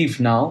I leave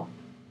now,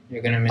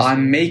 you're gonna miss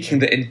I'm making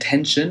the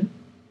intention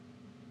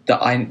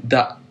that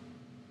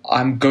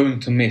I'm going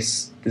to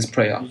miss this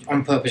prayer.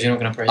 On purpose, you're not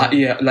going to pray.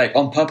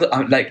 On purpose.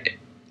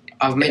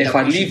 I've made if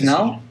I leave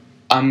now,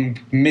 I'm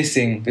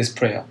missing this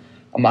prayer.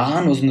 And my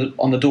hand was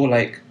on the door,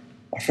 like,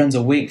 my friends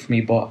are waiting for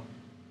me, but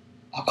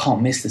I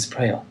can't miss this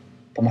prayer.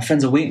 But my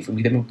friends are waiting for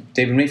me. They've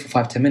been waiting for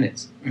 5-10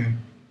 minutes.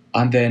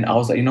 And then I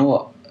was like, you know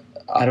what?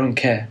 I don't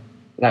care.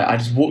 Like, I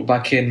just walked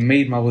back in,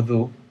 made my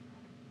wudu.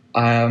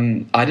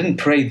 I didn't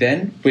pray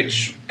then,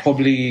 which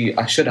probably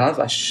I should have.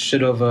 I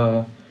should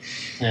have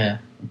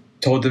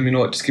told them, you know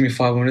what, just give me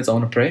 5 minutes, I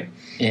want to pray.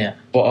 Yeah.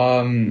 But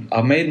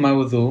I made my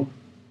wudu.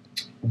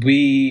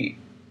 We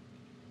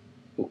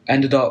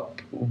ended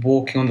up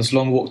walking on this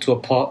long walk to a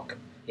park.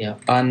 Yeah.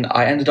 And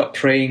I ended up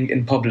praying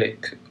in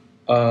public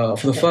for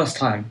the first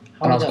time.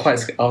 And I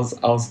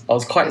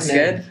was quite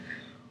scared,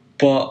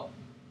 but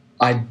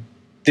I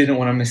didn't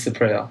want to miss the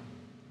prayer.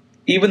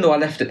 Even though I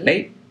left it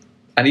late,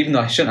 and even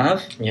though I shouldn't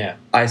have,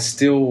 I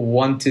still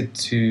wanted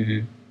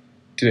to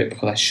do it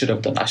because I should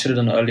have done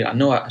it earlier. I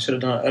know I should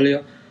have done it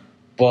earlier,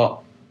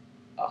 but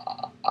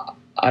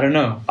I don't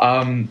know.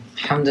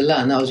 Alhamdulillah,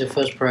 and that was your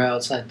first prayer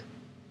outside?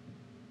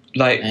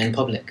 Like, in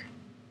public?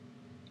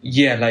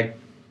 Yeah, like,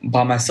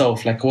 by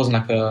myself. Like, it wasn't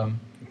like a...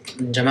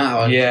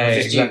 Jama'ah? Yeah,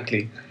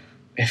 exactly.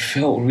 It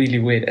felt really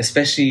weird,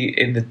 especially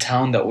in the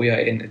town that we are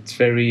in. It's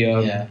very...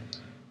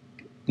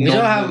 We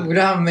don't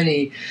have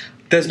many...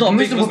 There's not a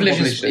big Muslim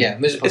population. Yeah,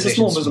 Muslim population. It's a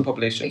small Muslim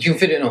population. You can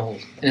fit it in a hall.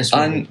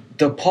 And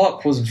the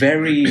park was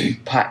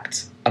very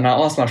packed. And I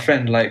asked my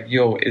friend, like,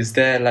 yo, is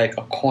there, like,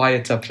 a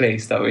quieter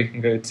place that we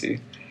can go to?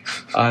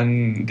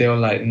 And they were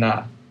like,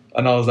 nah.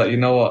 And I was like, you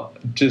know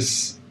what?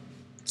 Just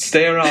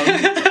stay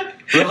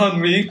around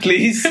me,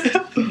 please.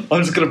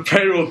 I'm just going to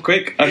pray real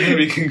quick. And then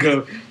we can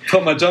go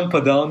put my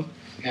jumper down.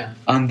 Yeah.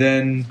 And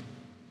then,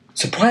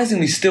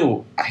 surprisingly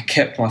still, I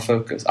kept my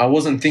focus. I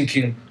wasn't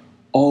thinking...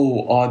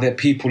 are there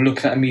people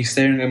looking at me,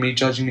 staring at me,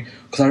 judging me?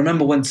 Because I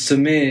remember when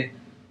Samir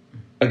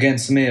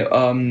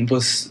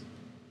was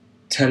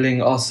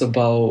telling us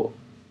about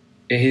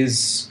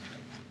his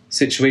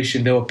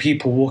situation, there were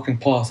people walking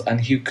past and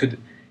he could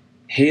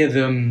hear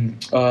them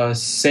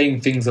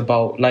saying things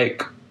about,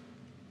 like,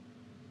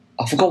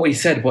 I forgot what he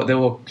said, but they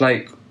were,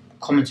 like...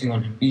 commenting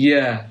on him.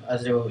 Yeah.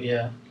 As they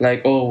were,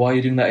 like, oh, why are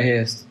you doing that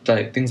here?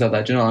 Like, things like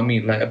that, do you know what I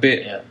mean? Like, a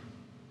bit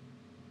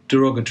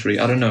derogatory,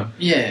 I don't know.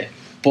 Yeah.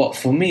 But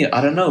for me,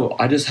 I don't know.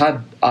 I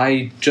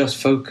just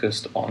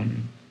focused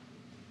on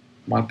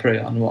my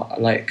prayer and what,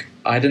 like,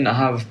 I didn't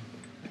have.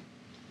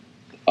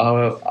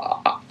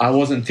 I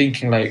wasn't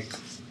thinking like,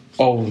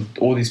 oh,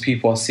 all these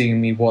people are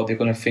seeing me. What they're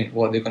gonna think?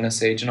 What they're gonna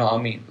say? Do you know what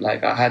I mean?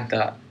 Like, I had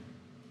that.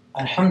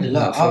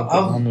 Alhamdulillah.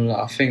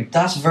 Alhamdulillah. I think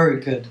that's very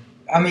good.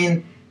 I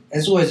mean,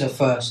 it's always a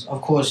first.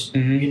 Of course,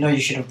 you know you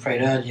should have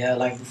prayed earlier,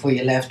 like before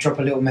you left. Drop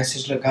a little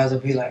message. Look, guys,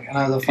 it'll be like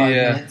another 5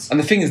 minutes. And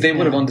the thing is, they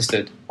would have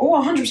understood. Oh,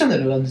 100% they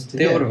would have understood.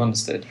 They would have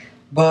understood.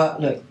 But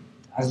look,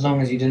 as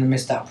long as you didn't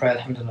miss that prayer,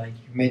 alhamdulillah,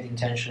 you made the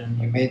intention,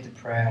 you made the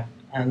prayer,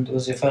 and it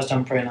was your first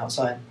time praying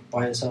outside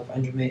by yourself, and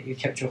you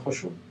kept your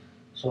khushu.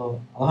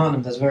 So,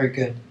 alhamdulillah, that's very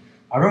good.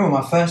 I remember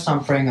my first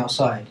time praying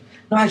outside.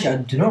 No, actually, I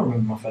do not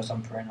remember my first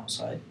time praying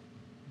outside.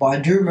 But I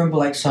do remember,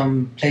 like,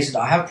 some places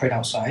that I have prayed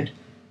outside.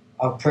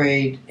 I've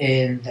prayed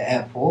in the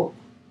airport,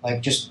 like,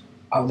 just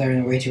out there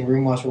in the waiting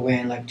room whilst we're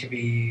waiting, like, to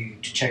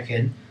check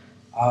in.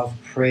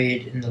 I've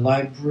prayed in the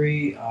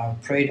library.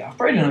 I've prayed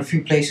in a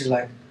few places,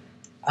 like,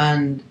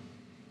 and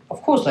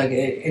of course, like,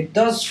 it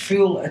does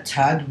feel a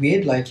tad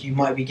weird, like you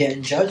might be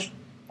getting judged,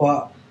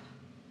 but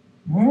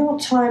more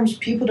times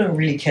people don't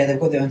really care. They've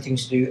got their own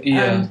things to do.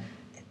 Yeah.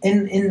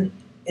 And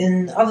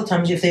in other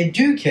times, if they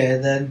do care,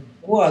 then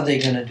what are they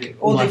gonna do?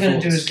 All they're gonna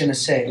do is gonna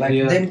say, like,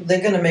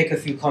 they're gonna make a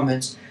few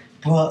comments,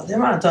 but the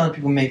amount of times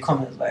people make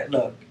comments like,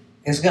 look,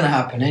 It's gonna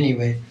happen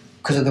anyway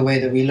because of the way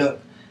that we look.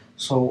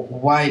 So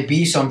why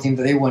be something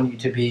that they want you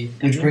to be,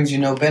 which Mhm. brings you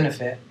no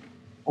benefit,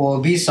 or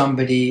be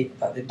somebody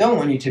that they don't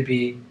want you to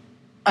be,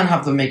 and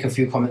have them make a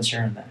few comments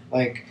here and there.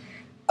 Like,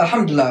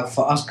 alhamdulillah,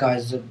 for us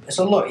guys, it's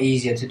a lot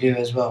easier to do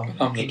as well. You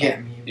Alhamdulillah.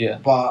 get me? Yeah.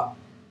 But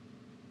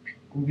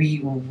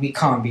we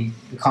can't be.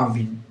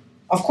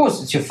 Of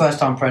course, it's your first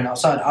time praying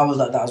outside. I was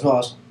like that as well. I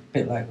was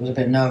it was a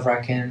bit nerve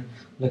wracking.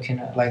 Looking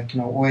at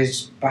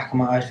always back of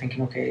my eyes,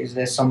 thinking, okay, is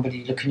there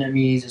somebody looking at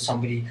me? Is there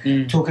somebody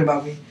talking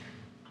about me?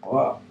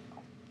 Well,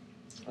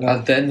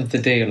 At the end of the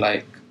day,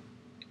 like,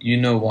 you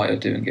know why you're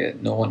doing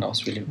it. No one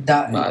else really matters.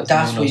 that's No one what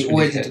else you really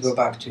always need cares. to go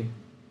back to.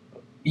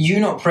 You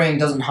not praying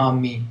doesn't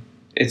harm me.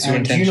 It's your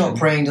And intention. you not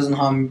praying doesn't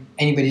harm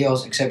anybody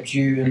else except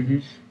you and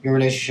Mhm. your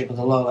relationship with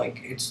Allah.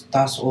 Like,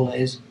 that's all it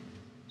is.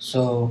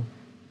 So,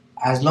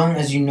 as long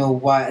as you know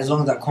why, as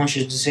long as that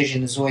conscious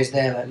decision is always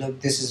there, like,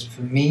 look, this is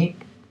for me,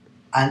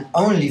 and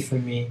only for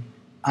me,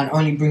 and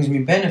only brings me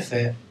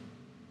benefit,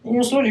 and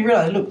you'll slowly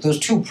realize, look, those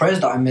 2 prayers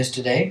that I missed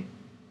today,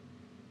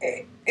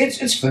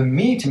 it's for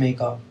me to make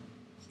up.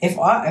 If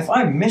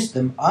I miss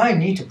them, I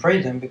need to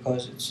pray them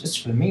because it's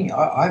for me.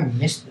 I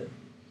missed them.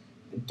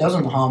 It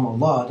doesn't harm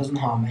Allah. It doesn't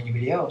harm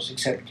anybody else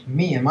except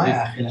me and my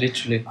akhirah.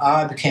 Literally.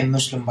 I became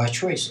Muslim by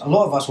choice. A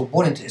lot of us were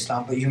born into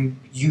Islam, but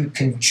you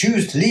can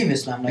choose to leave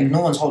Islam. Like,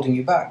 no one's holding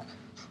you back.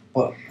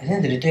 But at the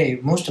end of the day,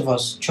 most of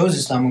us chose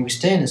Islam and we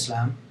stay in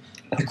Islam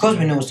because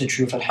we know it's the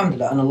truth,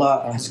 alhamdulillah. And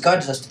Allah has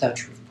guided us to that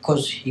truth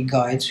because He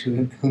guides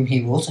whom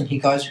He wills and He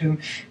guides whom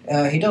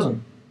He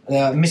doesn't.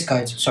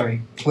 Misguides,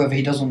 whoever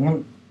He doesn't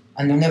want.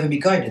 And they'll never be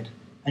guided.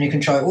 And you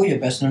can try all your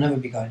best and they'll never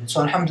be guided.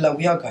 So alhamdulillah,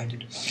 we are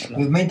guided.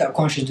 We've made that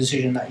conscious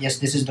decision that yes,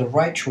 this is the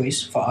right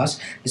choice for us.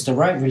 It's the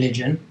right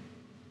religion.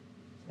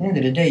 At the end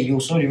of the day, you'll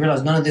slowly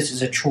realize none of this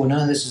is a chore.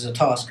 None of this is a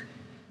task.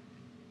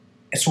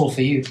 It's all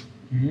for you.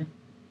 Mhm.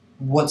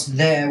 What's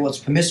there, what's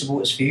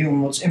permissible is for you,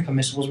 and what's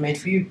impermissible is made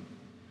for you.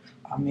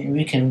 I mean,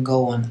 we can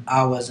go on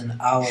hours and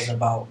hours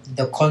about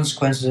the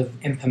consequences of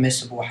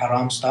impermissible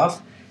haram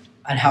stuff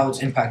and how it's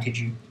impacted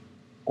you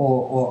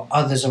or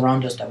others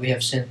around us that we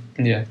have seen.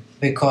 Yeah.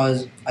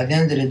 Because at the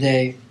end of the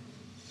day,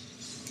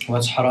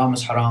 what's haram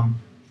is haram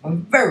for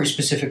very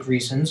specific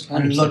reasons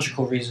and 100%.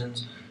 logical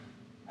reasons.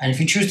 And if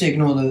you choose to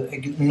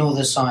ignore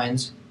the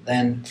signs,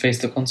 then Face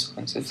the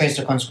consequences. face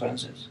the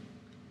consequences.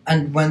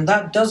 And when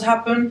that does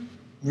happen,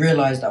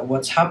 realize that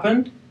what's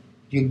happened,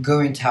 you're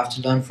going to have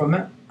to learn from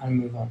it and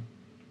move on.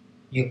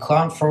 You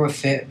can't throw a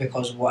fit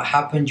because what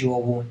happened, you were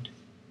warned.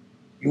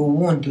 You were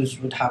warned this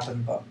would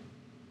happen, but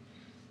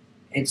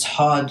it's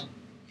hard.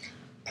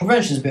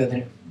 Prevention is better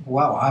than...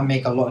 Wow, I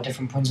make a lot of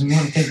different points in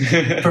one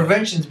thing.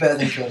 Prevention is better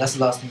than cure. That's the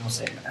last thing I'll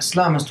say.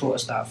 Islam has taught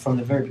us that from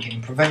the very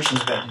beginning. Prevention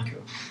is better than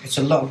cure. It's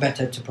a lot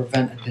better to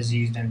prevent a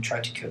disease than try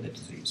to cure the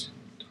disease.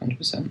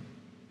 100%.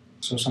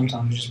 So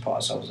sometimes we just put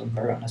ourselves in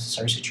very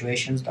unnecessary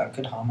situations that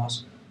could harm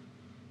us.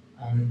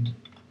 And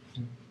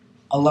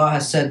Allah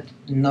has said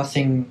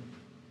nothing...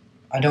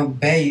 I don't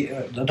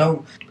Burden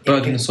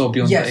the soul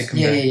beyond yes, that it can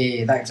yeah, bear.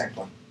 yeah, that exact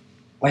one.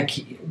 Like,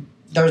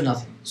 there is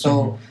nothing.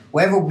 So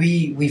whatever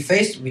we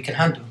face, we can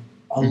handle.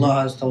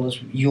 Allah has told us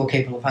you're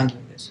capable of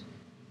handling this.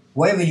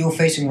 Whatever you're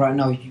facing right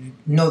now, you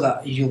know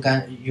that you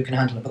can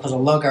handle it because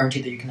Allah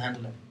guaranteed that you can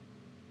handle it.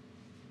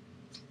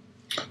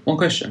 One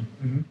question.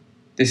 Mhm.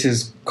 This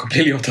is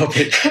completely off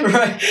topic.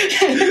 Right.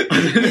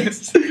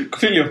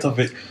 Completely off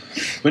topic.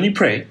 When you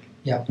pray,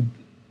 Yeah.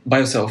 by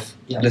yourself,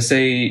 Yeah. let's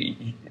say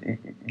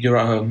you're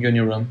at home, you're in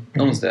your room,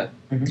 no one's there.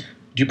 Mhm.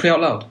 Do you pray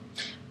out loud?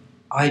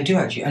 I do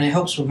actually, and it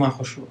helps with my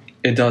khushu'.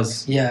 It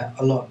does. Yeah,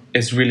 a lot.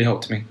 It's really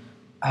helped me.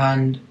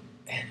 And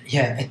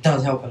yeah, it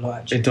does help a lot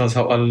actually. It does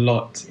help a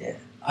lot. Yeah,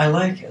 I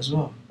like it as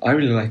well I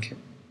really like it.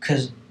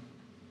 because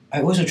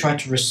I also try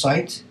to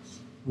recite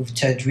with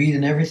tajweed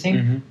and everything,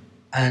 Hmm.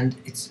 and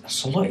it's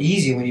a lot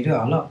easier when you do it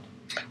out loud.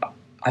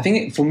 I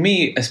think for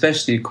me,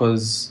 especially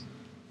because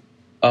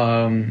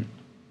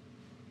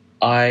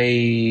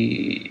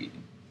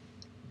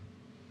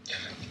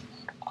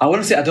I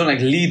wouldn't say I don't like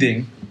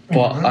leading,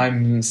 but Mhm.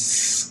 I'm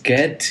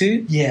scared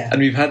to. Yeah, And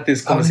we've had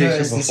this I've conversation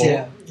noticed before.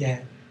 this, yeah.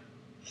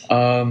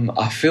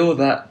 I feel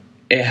that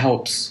it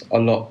helps a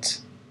lot.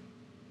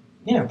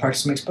 Yeah,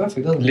 practice makes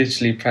perfect, doesn't it?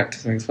 Literally,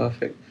 practice makes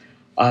perfect.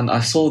 And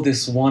I saw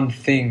this one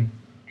thing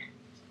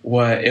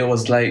where it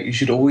was like you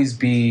should always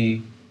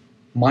be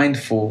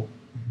mindful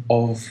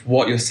of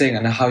what you're saying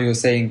and how you're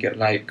saying it.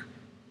 Like,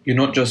 you're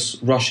not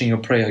just rushing your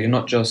prayer. You're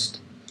not just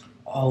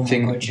Oh my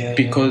thing god, yeah.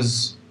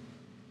 because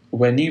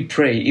when you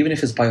pray, even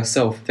if it's by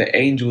yourself, the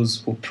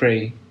angels will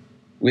pray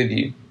with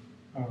you.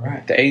 All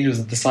right. The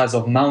angels the size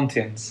of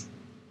mountains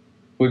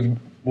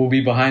will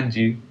be behind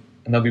you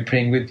and they'll be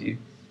praying with you.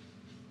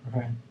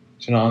 All right.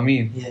 Do you know what I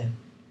mean? Yeah.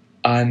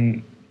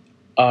 And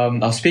I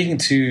was speaking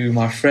to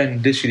my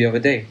friend literally the other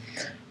day,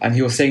 and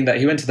he was saying that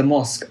he went to the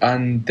mosque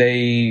and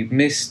they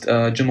missed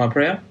Jummah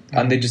prayer,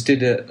 and they just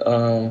did it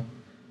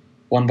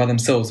one by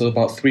themselves. There were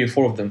about 3 or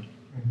 4 of them.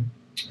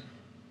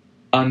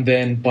 And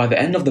then by the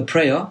end of the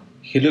prayer,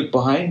 he looked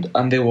behind,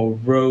 and there were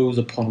rows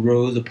upon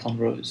rows upon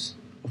rows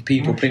of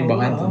people praying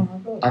behind them. Oh my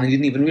god. and he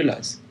didn't even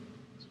realize.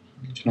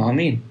 Do you know what I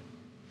mean?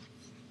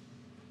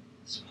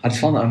 I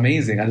just found that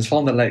amazing. I just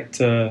found that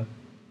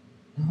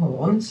No,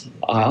 honestly.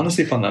 I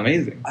honestly found that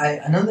amazing.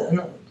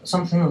 Another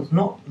something that's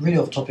not really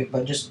off topic,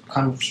 but just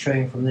kind of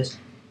straying from this.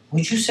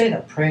 Would you say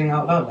that praying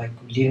out loud, like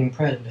leading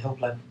prayers, would help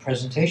like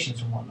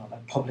presentations and whatnot,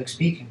 like public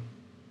speaking?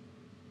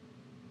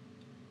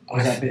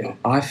 I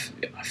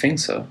think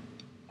so.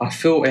 I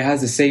feel it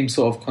has the same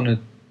sort of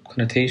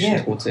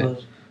connotation towards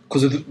it.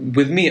 Because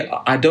with me,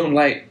 I don't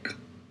like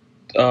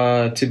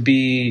to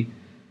be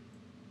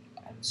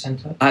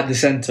at the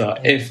center.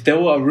 Yeah. If there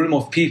were a room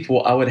of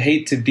people, I would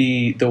hate to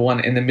be the one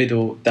in the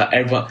middle that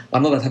everyone.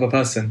 I'm not that type of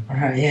person.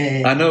 Right,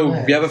 yeah. I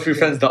know we have a few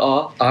friends that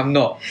are. I'm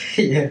not.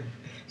 Yeah.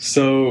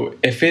 So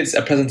if it's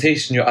a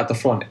presentation, you're at the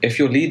front. If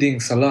you're leading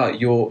salah,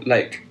 you're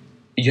like,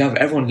 you have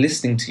everyone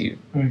listening to you.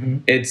 Mm-hmm.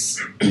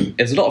 It's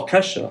a lot of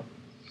pressure.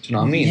 Do you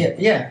know what I mean?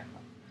 Yeah.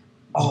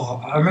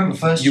 Oh, I remember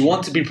first. You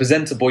want to be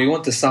presentable. You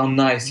want to sound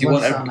nice. You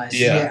want to sound nice.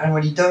 Yeah, and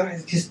when you don't,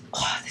 it's just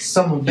there's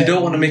someone. You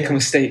don't want to make a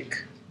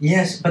mistake.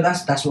 Yes, but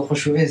that's what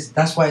khushu is.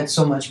 That's why it's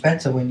so much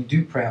better when you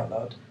do pray out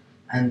loud,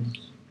 and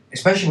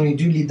especially when you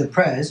do lead the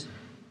prayers.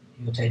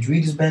 Your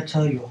tajweed is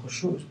better, your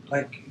khushu is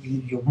like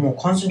you're more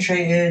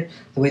concentrated,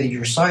 the way that you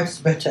recite is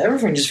better,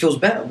 everything just feels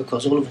better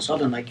because all of a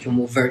sudden like you're a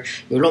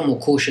lot more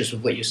cautious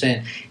with what you're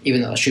saying,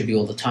 even though that should be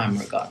all the time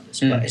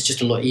regardless. But it's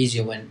just a lot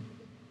easier when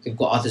you've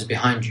got others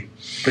behind you.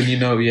 When you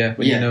know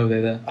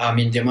they're there. I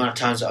mean, the amount of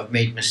times that I've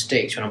made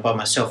mistakes when I'm by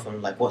myself,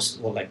 I'm like, what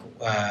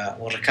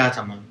rakat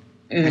am I?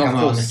 Like, I'm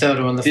on the third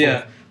or on the fourth.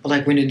 Yeah. But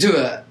like when you do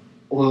it,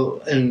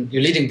 and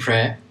you're leading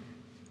prayer,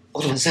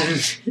 all of a sudden,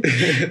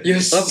 you're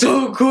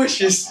so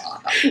cautious.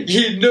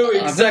 You know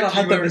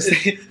exactly where it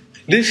is.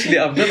 Literally,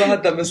 I've never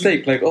had that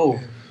mistake. Like,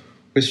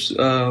 which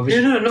No,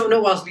 while I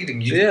was leading.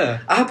 Yeah.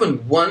 It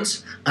happened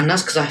once, and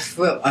that's because I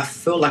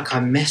feel like I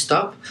messed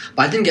up,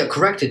 but I didn't get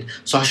corrected.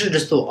 So I should have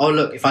just thought, oh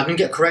look, if I didn't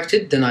get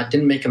corrected, then I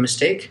didn't make a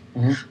mistake.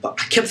 Mm-hmm. But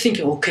I kept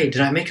thinking, okay,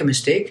 did I make a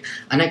mistake?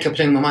 And I kept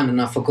playing my mind, and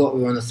I forgot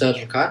we were on the third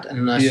rakat,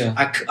 and then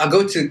I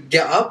go to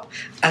get up,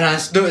 and I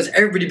notice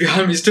everybody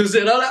behind me still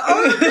sitting. I'm like,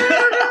 oh,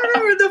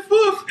 we're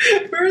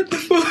at the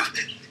fourth.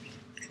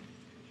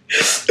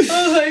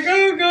 I was like,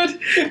 oh god.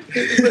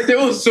 But they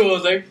all saw. I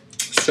was like,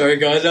 sorry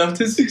guys, I have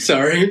to say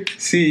sorry.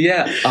 See,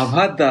 yeah, I've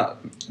had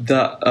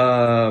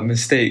that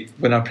mistake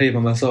when I pray by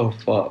myself,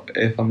 but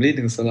if I'm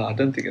leading salah, I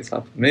don't think it's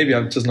happened. Maybe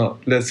I've just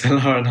not led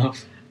salah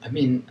enough. I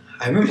mean,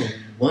 I remember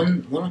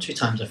one or two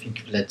times I think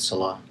you've led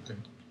salah.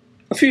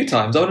 A few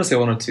times, I want to say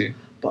one or two.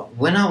 But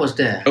when I was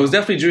there, it was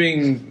definitely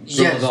during Ramadan.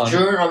 Yes,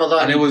 during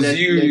Ramadan, and it was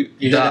you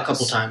that a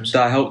couple times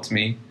that helped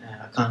me.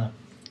 Yeah,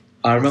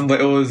 I remember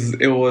it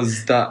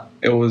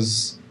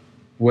was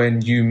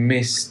when you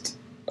missed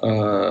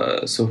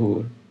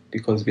suhoor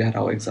because we had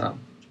our exam.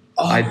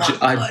 Oh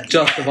I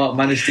just about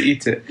managed to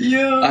eat it.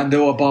 Yeah. And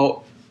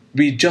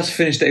we just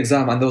finished the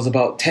exam and there was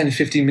about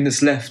 10-15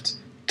 minutes left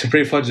to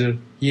pray Fajr.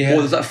 Yeah.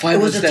 Or was that 5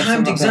 minutes left? It was a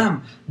timed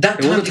exam. That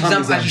timed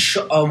exam actually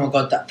shot. Oh my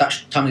god, that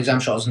timed exam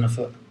shot us in the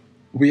foot.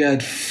 We had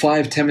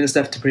 5-10 minutes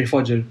left to pray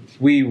Fajr.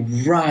 We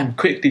ran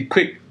quick, do it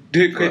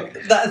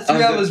quick. That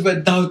 3 hours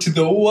went down to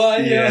the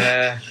wire.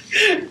 Yeah.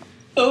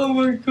 Oh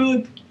my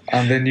god.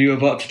 And then you were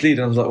about to lead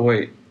and I was like,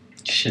 wait.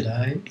 Should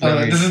I?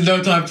 This is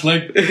no time to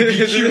like be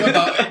cute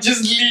about it.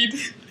 Just lead.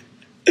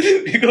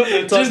 You got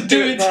no time Just to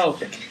do it it now.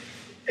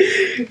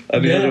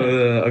 And we had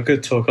a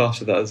good talk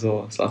after that as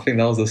well. So I think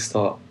that was the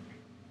start.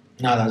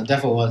 No, that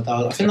definitely was.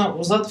 I think that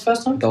was the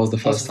first time? That was the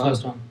first time.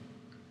 one.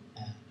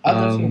 Yeah.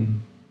 I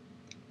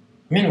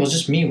mean, it was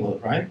just me,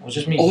 right? It was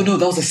just me. Oh no,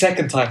 that was the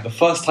second time. The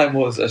first time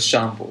was a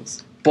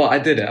shambles. But I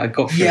did it. I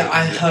got through it.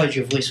 I heard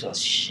your voice was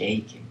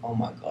shaking. Oh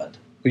my god.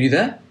 Were you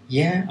there?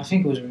 Yeah, I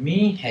think it was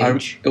me,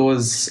 H. It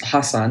was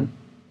Hassan.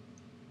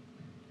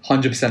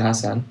 100%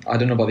 Hassan. I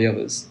don't know about the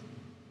others.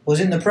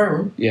 Was it in the prayer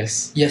room?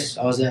 Yes. Yes,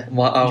 I was there.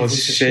 I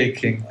was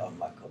shaking. Oh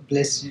my god,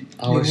 bless you.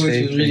 Your voice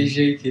was really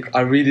shaking.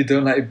 I really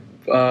don't like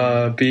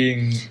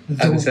being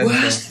at the center. The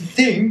worst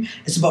thing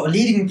is about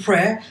leading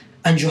prayer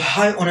and you're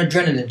high on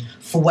adrenaline.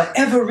 For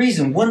whatever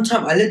reason, one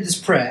time I led this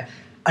prayer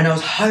and I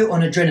was high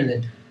on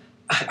adrenaline.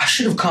 I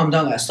should have calmed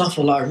down. Like,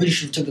 astaghfirullah, I really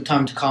should have took the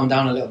time to calm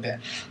down a little bit.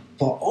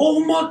 But oh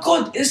my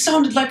god, it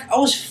sounded like I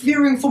was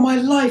fearing for my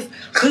life.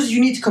 Because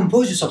you need to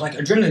compose yourself. Like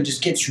adrenaline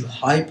just gets you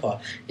hyper.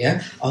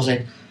 Yeah? I was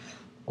like,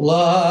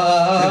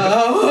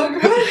 Allahu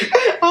Akbar.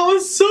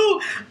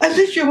 I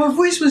literally, my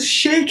voice was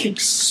shaking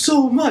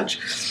so much.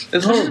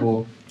 It's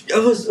horrible.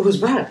 It was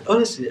bad,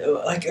 honestly.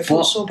 Like, it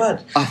felt so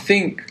bad. I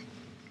think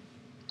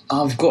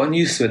I've gotten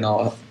used to it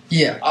now.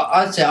 Yeah,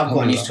 I'd say I've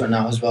gotten used to it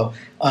now as well.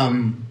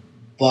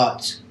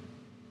 But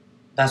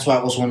that's why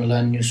I also want to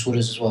learn new surahs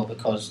as well,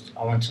 because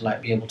I want to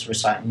like be able to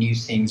recite new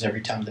things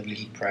every time that we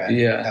lead prayer.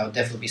 Yeah. That would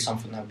definitely be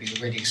something that would be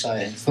really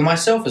exciting. For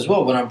myself as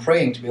well, when I'm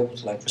praying, to be able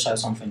to like recite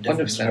something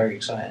different is 100%. very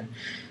exciting.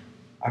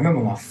 I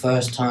remember my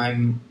first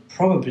time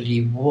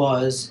probably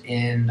was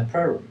in the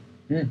prayer room.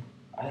 Mm.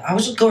 I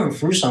was just going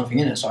through something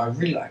in it, so I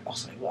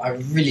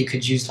really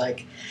could use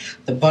like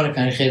the barakah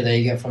and khair that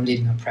you get from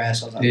leading a prayer.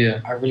 So I was like,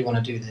 Yeah. I really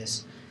want to do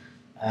this.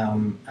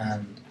 And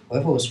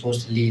whoever was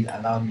supposed to lead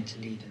allowed me to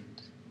lead.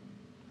 And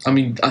I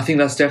mean, I think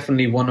that's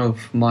definitely one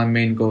of my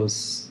main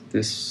goals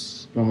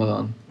this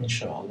Ramadan.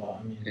 inshallah,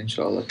 I mean,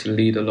 Inshallah, to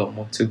lead a lot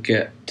more, to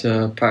get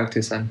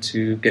practice and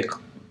to get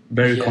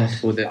very Yeah.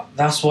 comfortable with it.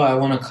 that's why I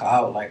want to cut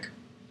out like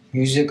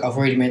music. I've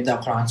already made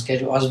that Quran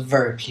schedule. I was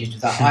very pleased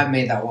with that. I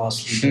made that while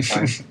sleeping.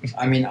 Right?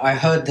 I mean, I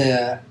heard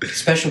the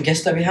special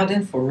guest that we had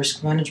in for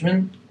risk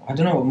management. I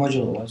don't know what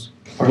module it was.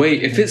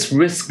 Wait, if it's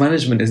risk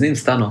management, his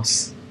name's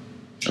Thanos.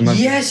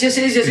 Imagine. Yes, it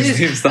is. His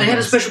name's And he had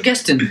a Thanos. special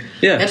guest in.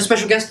 He Yeah. had a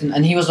special guest in,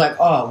 and he was like,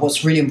 "Oh,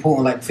 what's really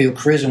important, like for your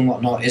careers and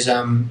whatnot, is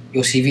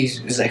your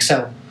CVs is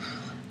Excel."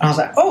 And I was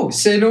like, "Oh,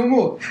 say no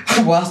more."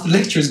 Whilst the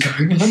lecture is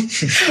going on,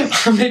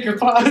 I make a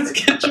Quran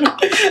schedule.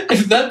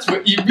 If that's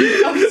what you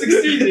mean, I've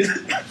succeeded.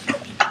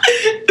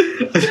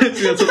 I don't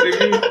think that's what they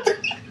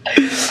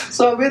mean.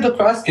 So I made the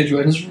Quran schedule,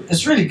 and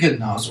it's really good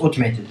now. It's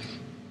automated.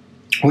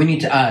 All you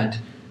need to add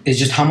is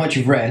just how much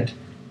you've read,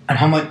 and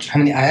how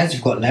many ayahs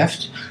you've got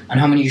left, and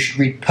how many you should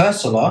read per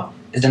salah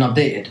is then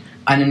updated.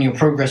 And then your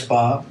progress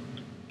bar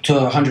to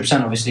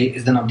 100% obviously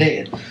is then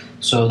updated.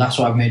 So that's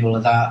why I've made all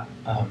of that,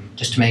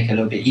 just to make it a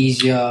little bit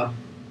easier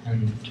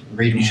and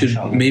read more. You should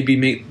inshallah. maybe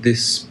make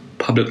this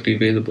publicly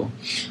available.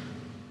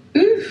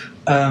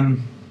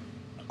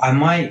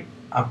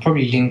 I'll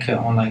probably link it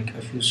on like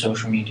a few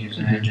social medias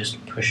and then just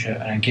push it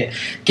and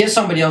get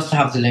somebody else to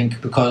have the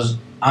link, because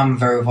I'm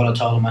very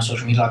volatile on my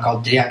social media. Like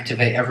I'll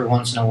deactivate every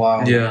once in a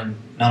while. Yeah. And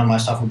none of my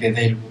stuff will be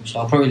available. So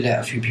I'll probably let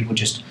a few people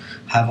just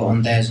have it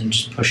on theirs and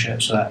just push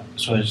it so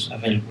it's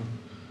available.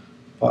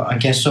 But I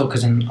guess so,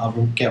 because then I'll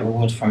get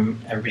reward from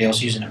everybody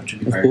else using it, which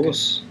would be Of very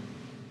course.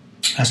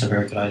 good. That's a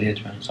very good idea,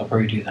 to be honest. I'll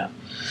probably do that.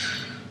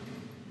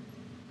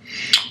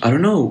 I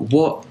don't know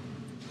what.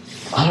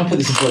 How do I put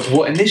this in words?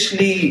 What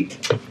initially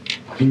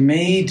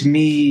made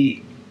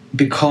me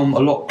become a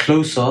lot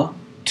closer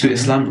to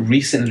Islam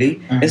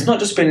recently? Mhm. It's not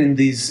just been in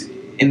these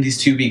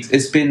 2 weeks.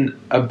 It's been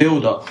a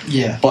build up.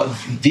 Yeah. But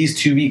these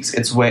 2 weeks,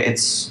 it's where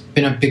it's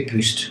Been a big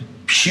boost.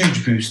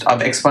 huge boost.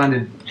 I've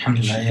expanded.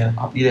 Alhamdulillah, yeah.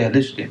 Yeah,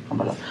 literally.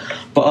 Alhamdulillah.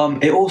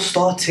 But it all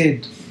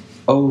started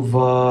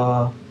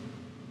over.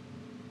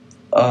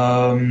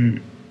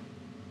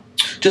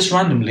 Just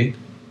randomly,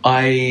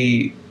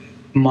 my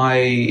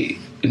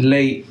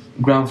late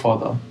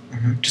grandfather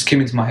Mhm. just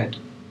came into my head,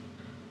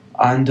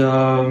 and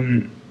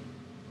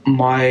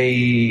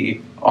my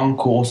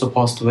uncle also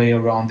passed away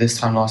around this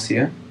time last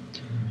year,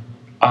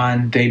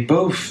 and they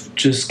both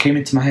just came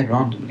into my head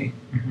randomly,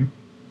 Mhm.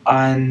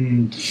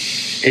 and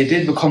it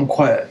did become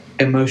quite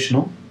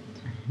emotional.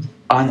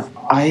 And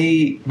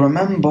I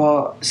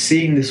remember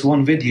seeing this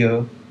one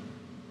video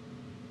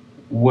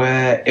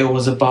where it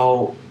was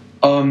about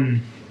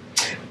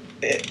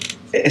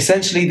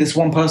essentially this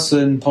one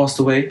person passed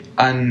away,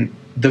 and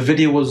the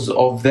video was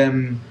of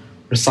them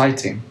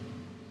reciting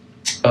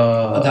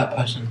That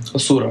person. a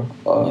surah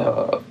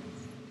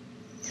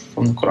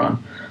from the Quran.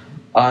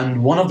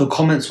 And one of the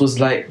comments was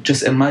like,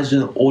 just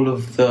imagine all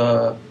of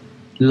the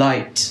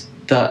light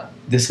that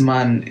this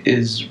man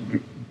is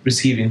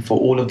receiving for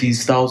all of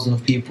these thousands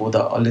of people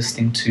that are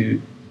listening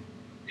to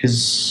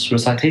his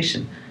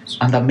recitation.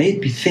 And that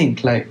made me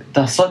think, like,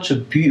 that's such a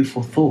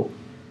beautiful thought.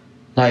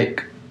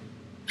 Like,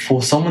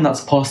 for someone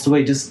that's passed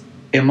away, just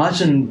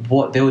imagine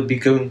what they would be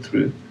going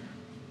through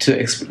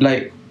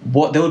like,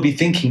 what they would be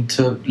thinking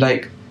to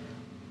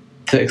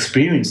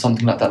experience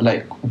something like that.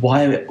 Like,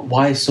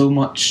 why so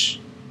much,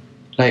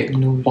 like,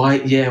 Noor. why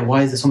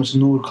is there so much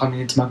noor coming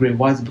into my grave?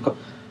 Why is it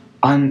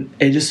and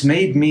it just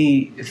made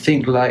me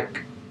think,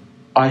 like,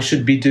 I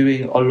should be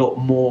doing a lot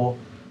more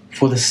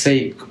for the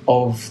sake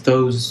of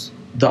those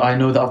that I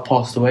know that have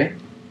passed away.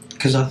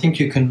 Because I think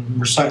you can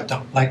recite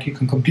that, like you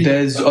can complete.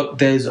 There's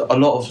a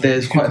lot of you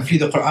can quite complete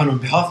the Quran on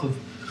behalf of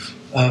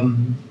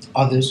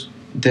others.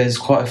 there's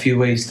quite a few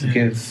ways to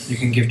give. You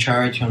can give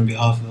charity on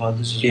behalf of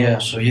others as Yeah.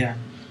 well. So yeah,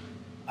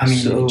 I mean,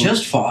 So-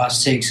 just for our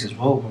sakes as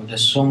well, bro.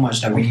 There's so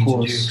much that we Of need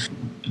course.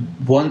 to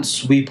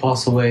Once we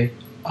pass away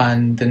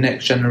and the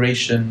next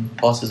generation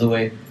passes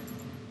away,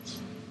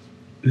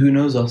 who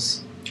knows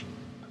us? do.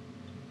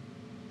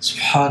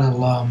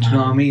 Subhanallah, man. Do you know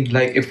what I mean?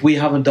 Like, if we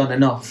haven't done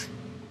enough,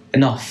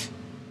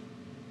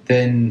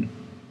 then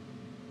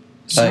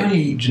It's like,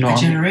 only do you know a what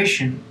I mean?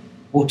 generation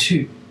or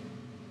two.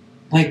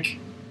 Like,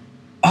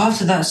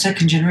 after that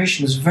second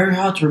generation, it's very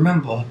hard to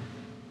remember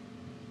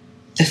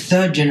the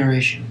third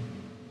generation.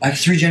 Like,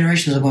 3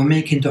 generations ago,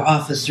 making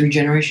dua for 3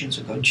 generations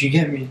ago. Do you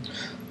get me?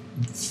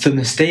 The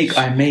mistake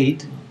I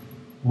made,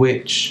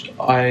 which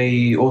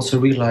I also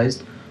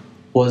realized,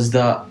 was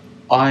that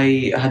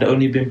I had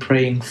only been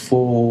praying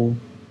for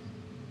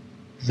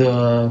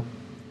the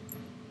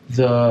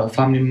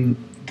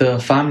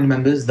family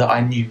members that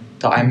I knew,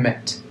 that I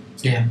met,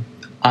 Yeah.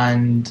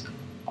 and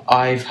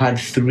I've had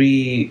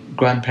 3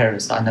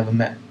 grandparents that I never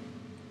met.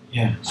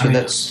 Yeah. So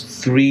that's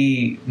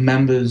 3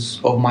 members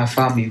of my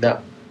family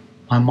that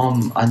my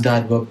mum and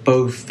dad were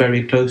both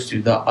very close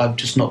to, that I've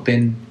just not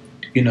been,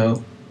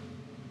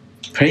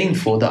 praying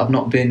for, that I've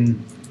not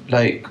been,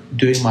 like,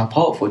 doing my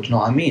part for. Do you know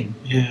what I mean?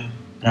 Yeah.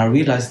 And I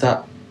realised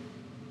that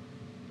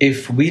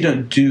if we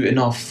don't do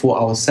enough for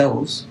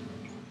ourselves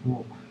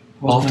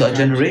What's after a gonna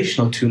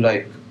generation or two,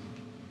 like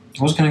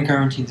What's going to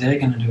guarantee they're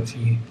going to do it for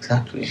you?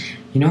 exactly.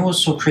 You know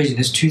what's so crazy?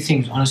 There's two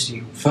things,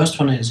 honestly. First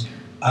one is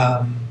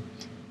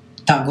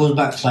that goes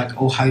back to like,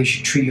 how you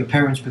should treat your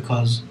parents,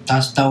 because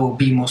that will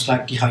be most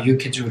likely how your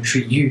kids will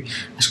treat you.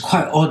 It's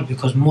quite odd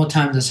because more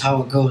times that's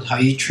how it goes. How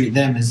you treat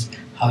them is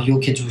how your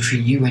kids will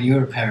treat you when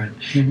you're a parent.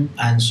 Mm-hmm.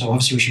 And so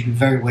obviously we should be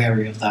very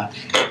wary of that.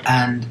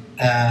 And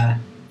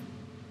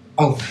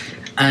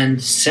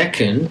And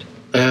second,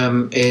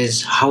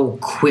 is how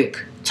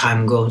quick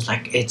time goes.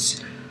 Like,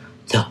 it's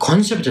the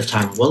concept of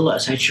time. Wallah,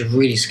 it's actually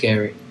really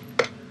scary.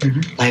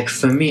 Mm-hmm. Like,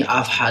 for me,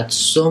 I've had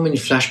so many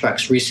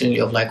flashbacks recently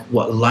of like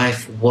what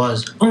life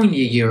was only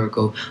a year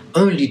ago,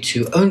 only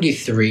 2, only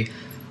 3,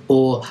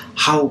 or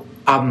how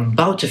I'm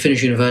about to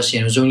finish university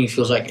and it only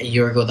feels like a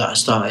year ago that I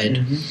started.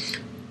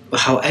 Mm-hmm.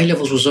 How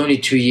A-levels was only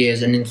 2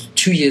 years, and in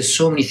 2 years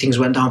so many things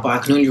went down, but I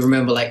can only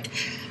remember like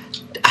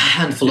a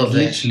handful of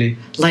it. Literally.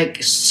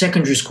 Like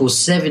secondary school,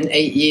 7,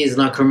 8 years,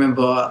 and I can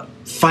remember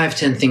 5,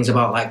 10 things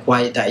about like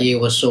why that year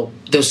was so.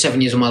 Those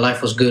 7 years of my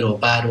life was good or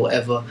bad or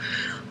whatever.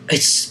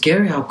 It's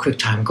scary how quick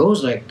time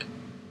goes. Like,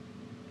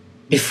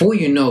 before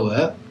you know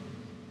it,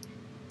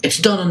 it's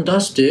done and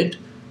dusted,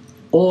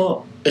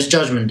 or it's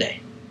Judgment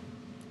Day.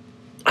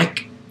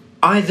 Like,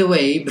 either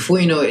way, before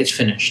you know it, it's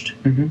finished.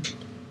 Mm-hmm.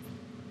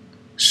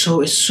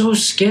 So it's so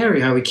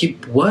scary how we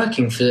keep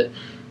working for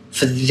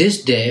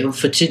this day or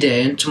for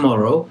today and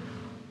tomorrow,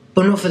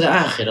 but not for the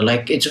akhirah.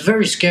 Like, it's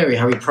very scary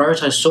how we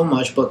prioritize so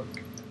much but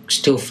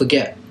still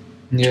forget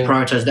to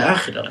prioritize the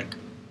akhirah. Like,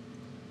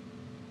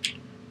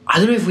 I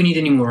don't know if we need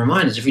any more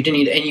reminders, if we don't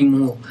need any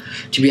more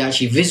to be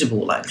actually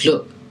visible. Like,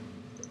 look,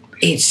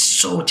 it's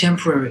so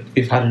temporary.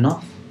 We've had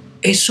enough.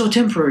 It's so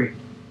temporary.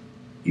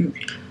 You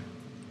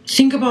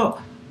think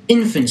about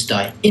infants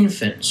die.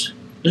 Infants.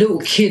 Little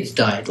kids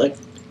died. Like,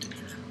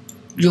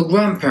 your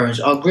grandparents,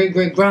 our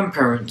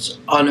great-great-grandparents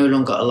are no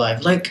longer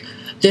alive. Like,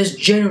 there's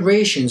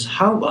generations.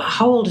 How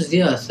old is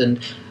the earth? And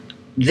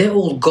they're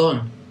all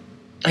gone.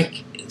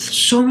 Like,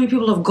 so many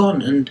people have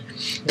gone. And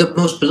the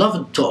most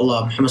beloved to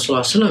Allah, Muhammad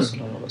sallallahu alaihi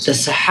wasallam, the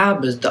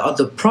Sahabas, the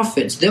other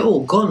prophets, they're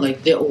all gone.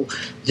 Like,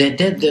 they're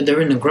dead.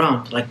 They're in the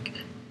ground. Like,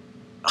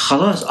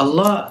 khalas,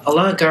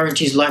 Allah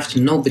guarantees life to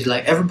nobody.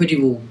 Like, everybody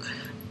will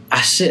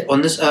sit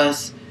on this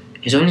earth.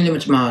 There's only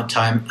limited amount of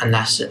time, and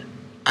that's it.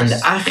 And the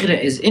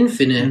akhirah is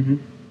infinite. Mm-hmm.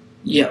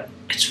 Yeah,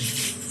 it's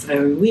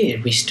very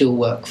weird. We still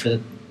work for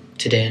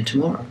today and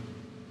tomorrow.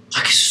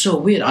 Like, it's so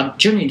weird. I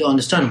generally don't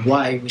understand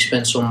why we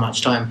spend so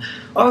much time.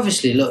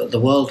 Obviously, look, the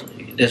world,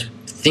 there's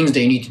things that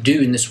you need to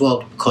do in this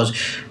world because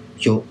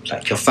your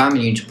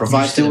family, you need to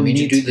provide for them. You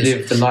need to do this.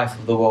 Live the life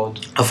of the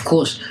world. Of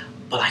course.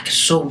 But like, it's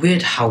so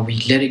weird how we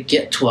let it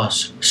get to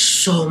us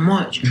so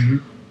much. Mm-hmm.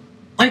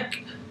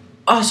 Like,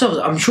 ourselves,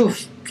 I'm sure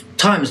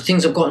times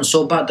things have gotten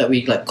so bad that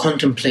we like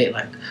contemplate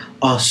like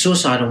our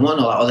suicide and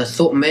whatnot, or the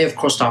thought may have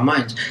crossed our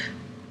minds.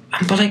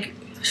 But like,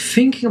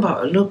 thinking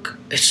about it, look,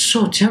 it's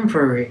so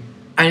temporary.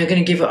 And you're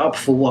going to give it up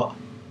for what?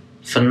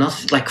 For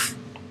nothing? Like,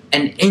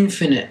 an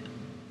infinity,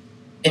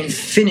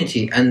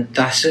 and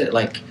that's it.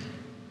 Like,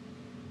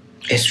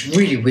 it's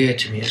really weird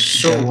to me. It's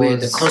so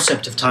weird. The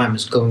concept of time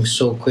is going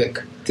so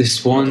quick.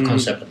 This one... The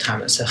concept of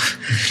time itself.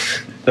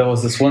 There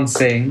was this one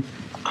saying,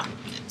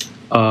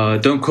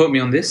 don't quote me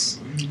on this.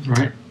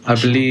 Right. I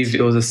believe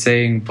it was a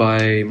saying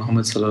by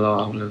Muhammad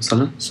sallallahu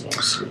alaihi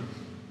wasallam,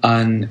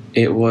 and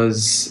it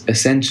was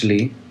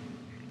essentially,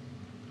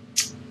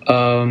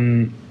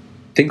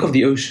 think of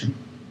the ocean,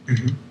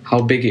 Mm-hmm.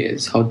 how big it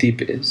is, how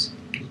deep it is.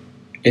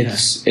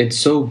 It's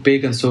so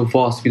big and so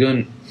vast. We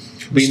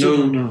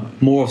know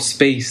more of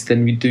space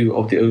than we do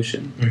of the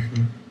ocean.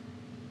 Mm-hmm.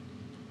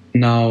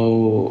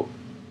 Now,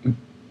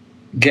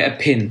 get a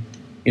pin,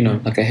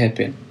 like a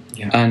hairpin,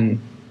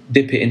 and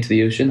dip it into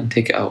the ocean and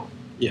take it out.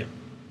 Yeah.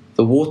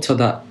 The water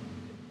that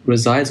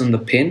resides on the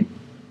pin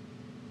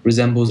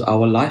resembles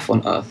our life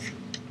on earth,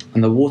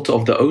 and the water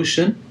of the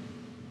ocean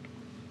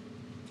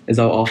is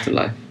our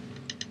afterlife.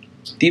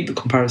 Deep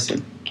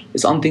comparison.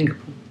 It's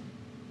unthinkable.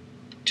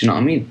 Do you know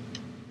what I mean?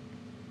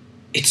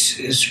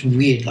 It's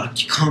weird.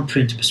 Like, you can't put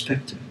it into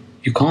perspective.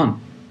 You can't.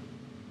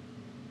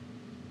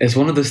 It's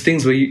one of those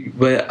things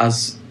where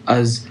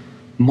as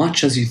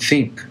much as you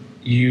think,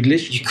 you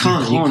literally you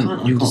can't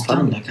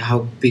understand like how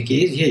big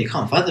it is. Yeah, you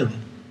can't fathom it.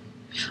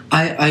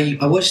 I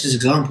watched this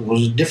example. It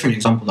was a different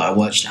example that I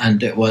watched,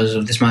 and it was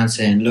of this man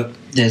saying, look,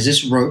 there's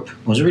this rope.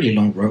 It was a really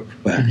long rope,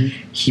 where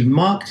he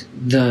marked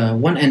the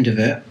one end of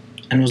it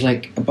and was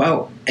like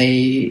about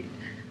a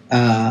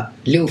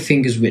little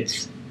finger's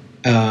width.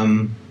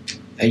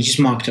 He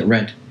just marked it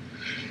red.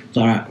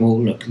 So, alright, well,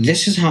 look,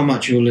 this is how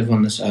much you'll live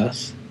on this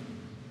earth.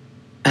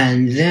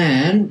 And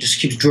then just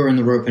keeps drawing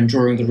the rope and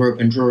drawing the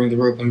rope and drawing the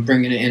rope and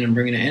bringing it in and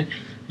bringing it in.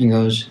 And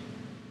goes,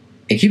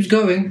 it keeps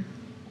going.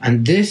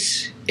 And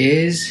this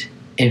is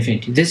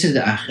infinity. This is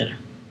the akhirah.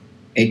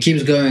 It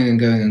keeps going and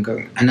going and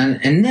going.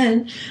 And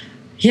then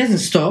he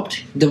hasn't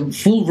stopped. The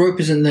full rope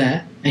isn't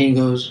there. And he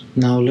goes,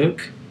 now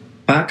look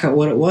back at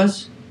what it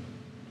was.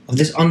 of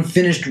this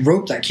unfinished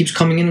rope that keeps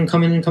coming in and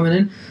coming in and coming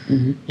in.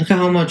 Mm-hmm. Look at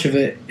how much of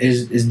it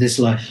is this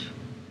life,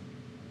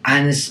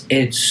 and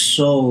it's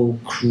so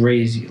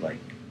crazy. Like,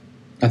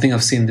 I think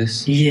I've seen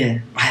this. yeah,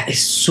 it's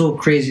so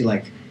crazy.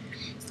 Like,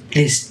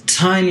 this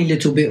tiny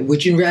little bit,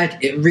 which in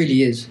reality it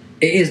really is.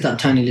 It is that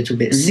tiny little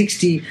bit.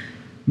 60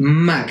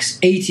 max,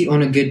 80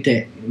 on a good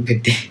day.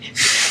 Good day.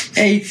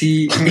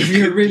 80 if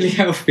you're really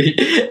healthy.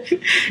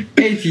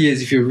 80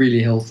 years if you're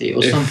really healthy,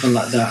 or something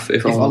like that.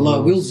 If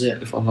Allah wills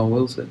it. If Allah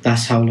wills it.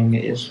 That's how long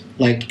it is.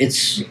 Like,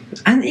 it's...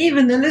 And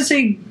even then, let's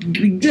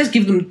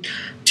give them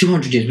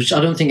 200 years, which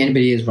I don't think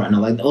anybody is right now.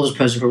 Like, the oldest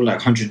person probably like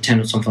 110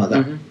 or something like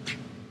that.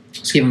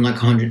 Let's give them like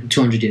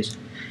 200 years.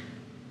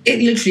 It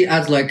literally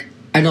adds like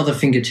another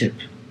fingertip.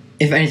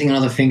 If anything,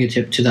 another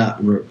fingertip to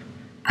that rope.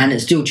 And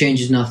it still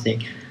changes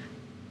nothing.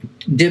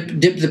 Dip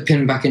the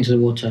pin back into the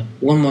water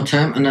one more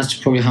time, and that's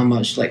probably how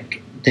much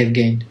like they've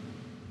gained.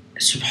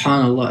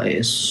 Subhanallah, it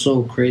is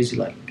so crazy.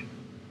 Like,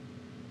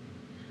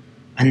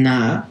 and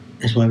that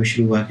is why we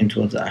should be working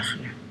towards the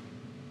akhirah.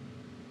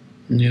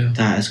 Yeah,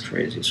 that is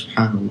crazy.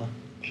 Subhanallah.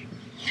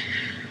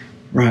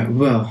 Right,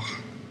 well,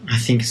 I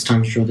think it's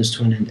time to draw this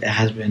to an end. It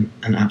has been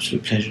an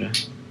absolute pleasure.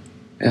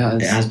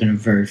 It has been a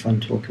very fun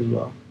talk as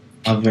well.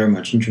 I've very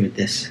much enjoyed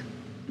this.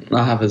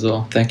 I have as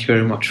well. Thank you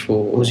very much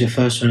for... It was your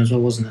first one as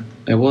well, wasn't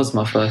it? It was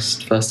my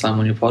first time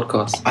on your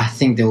podcast. I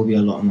think there will be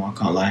a lot more, I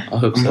can't lie.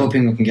 I'm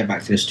hoping we can get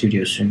back to the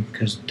studio soon,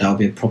 because that'll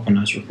be a proper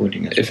nice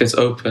recording as well. If it's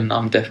open,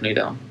 I'm definitely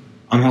down.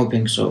 I'm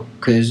hoping so,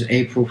 because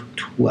April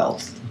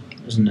 12th,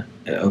 isn't it?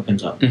 It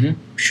opens up.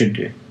 Mm-hmm. Should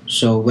do.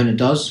 So when it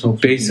does...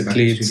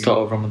 Basically, the start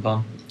of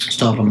Ramadan.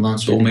 Start of Ramadan.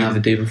 So or maybe the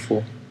day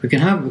before. We can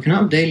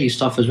have daily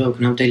stuff as well. We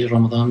can have daily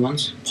Ramadan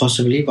ones,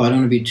 possibly, but I don't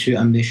want to be too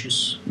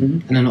ambitious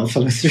and then not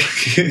follow through.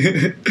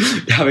 You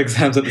have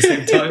exams at the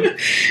same time.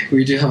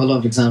 We do have a lot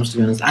of exams, to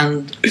be honest.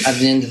 And at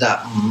the end of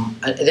that,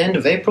 at the end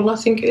of April, I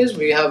think it is,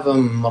 we have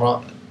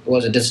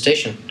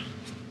dissertation.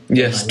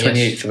 Yes,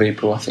 28th of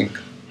April, I think.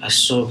 That's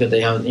so good.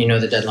 They have,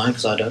 the deadline,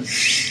 because I don't.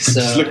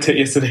 So, just looked at it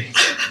yesterday.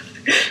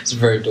 It's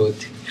very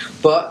daunting.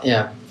 But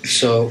yeah,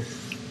 so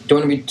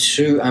don't want to be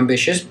too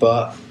ambitious,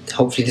 but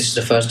hopefully this is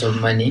the first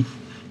of many.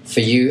 For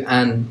you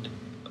and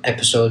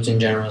episodes in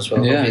general as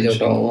well. Yeah,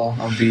 inshallah.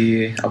 I'll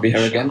be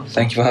here again.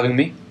 Thank you for having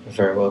me. You're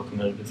very welcome.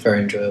 It'll be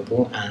very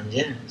enjoyable. And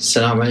yeah,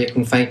 Assalamu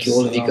alaikum. Thank you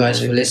all of you guys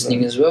for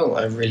listening as well.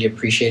 I really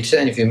appreciate it.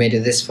 And if you made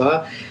it this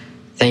far,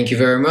 thank you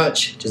very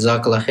much.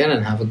 Jazakallah khair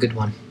and have a good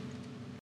one.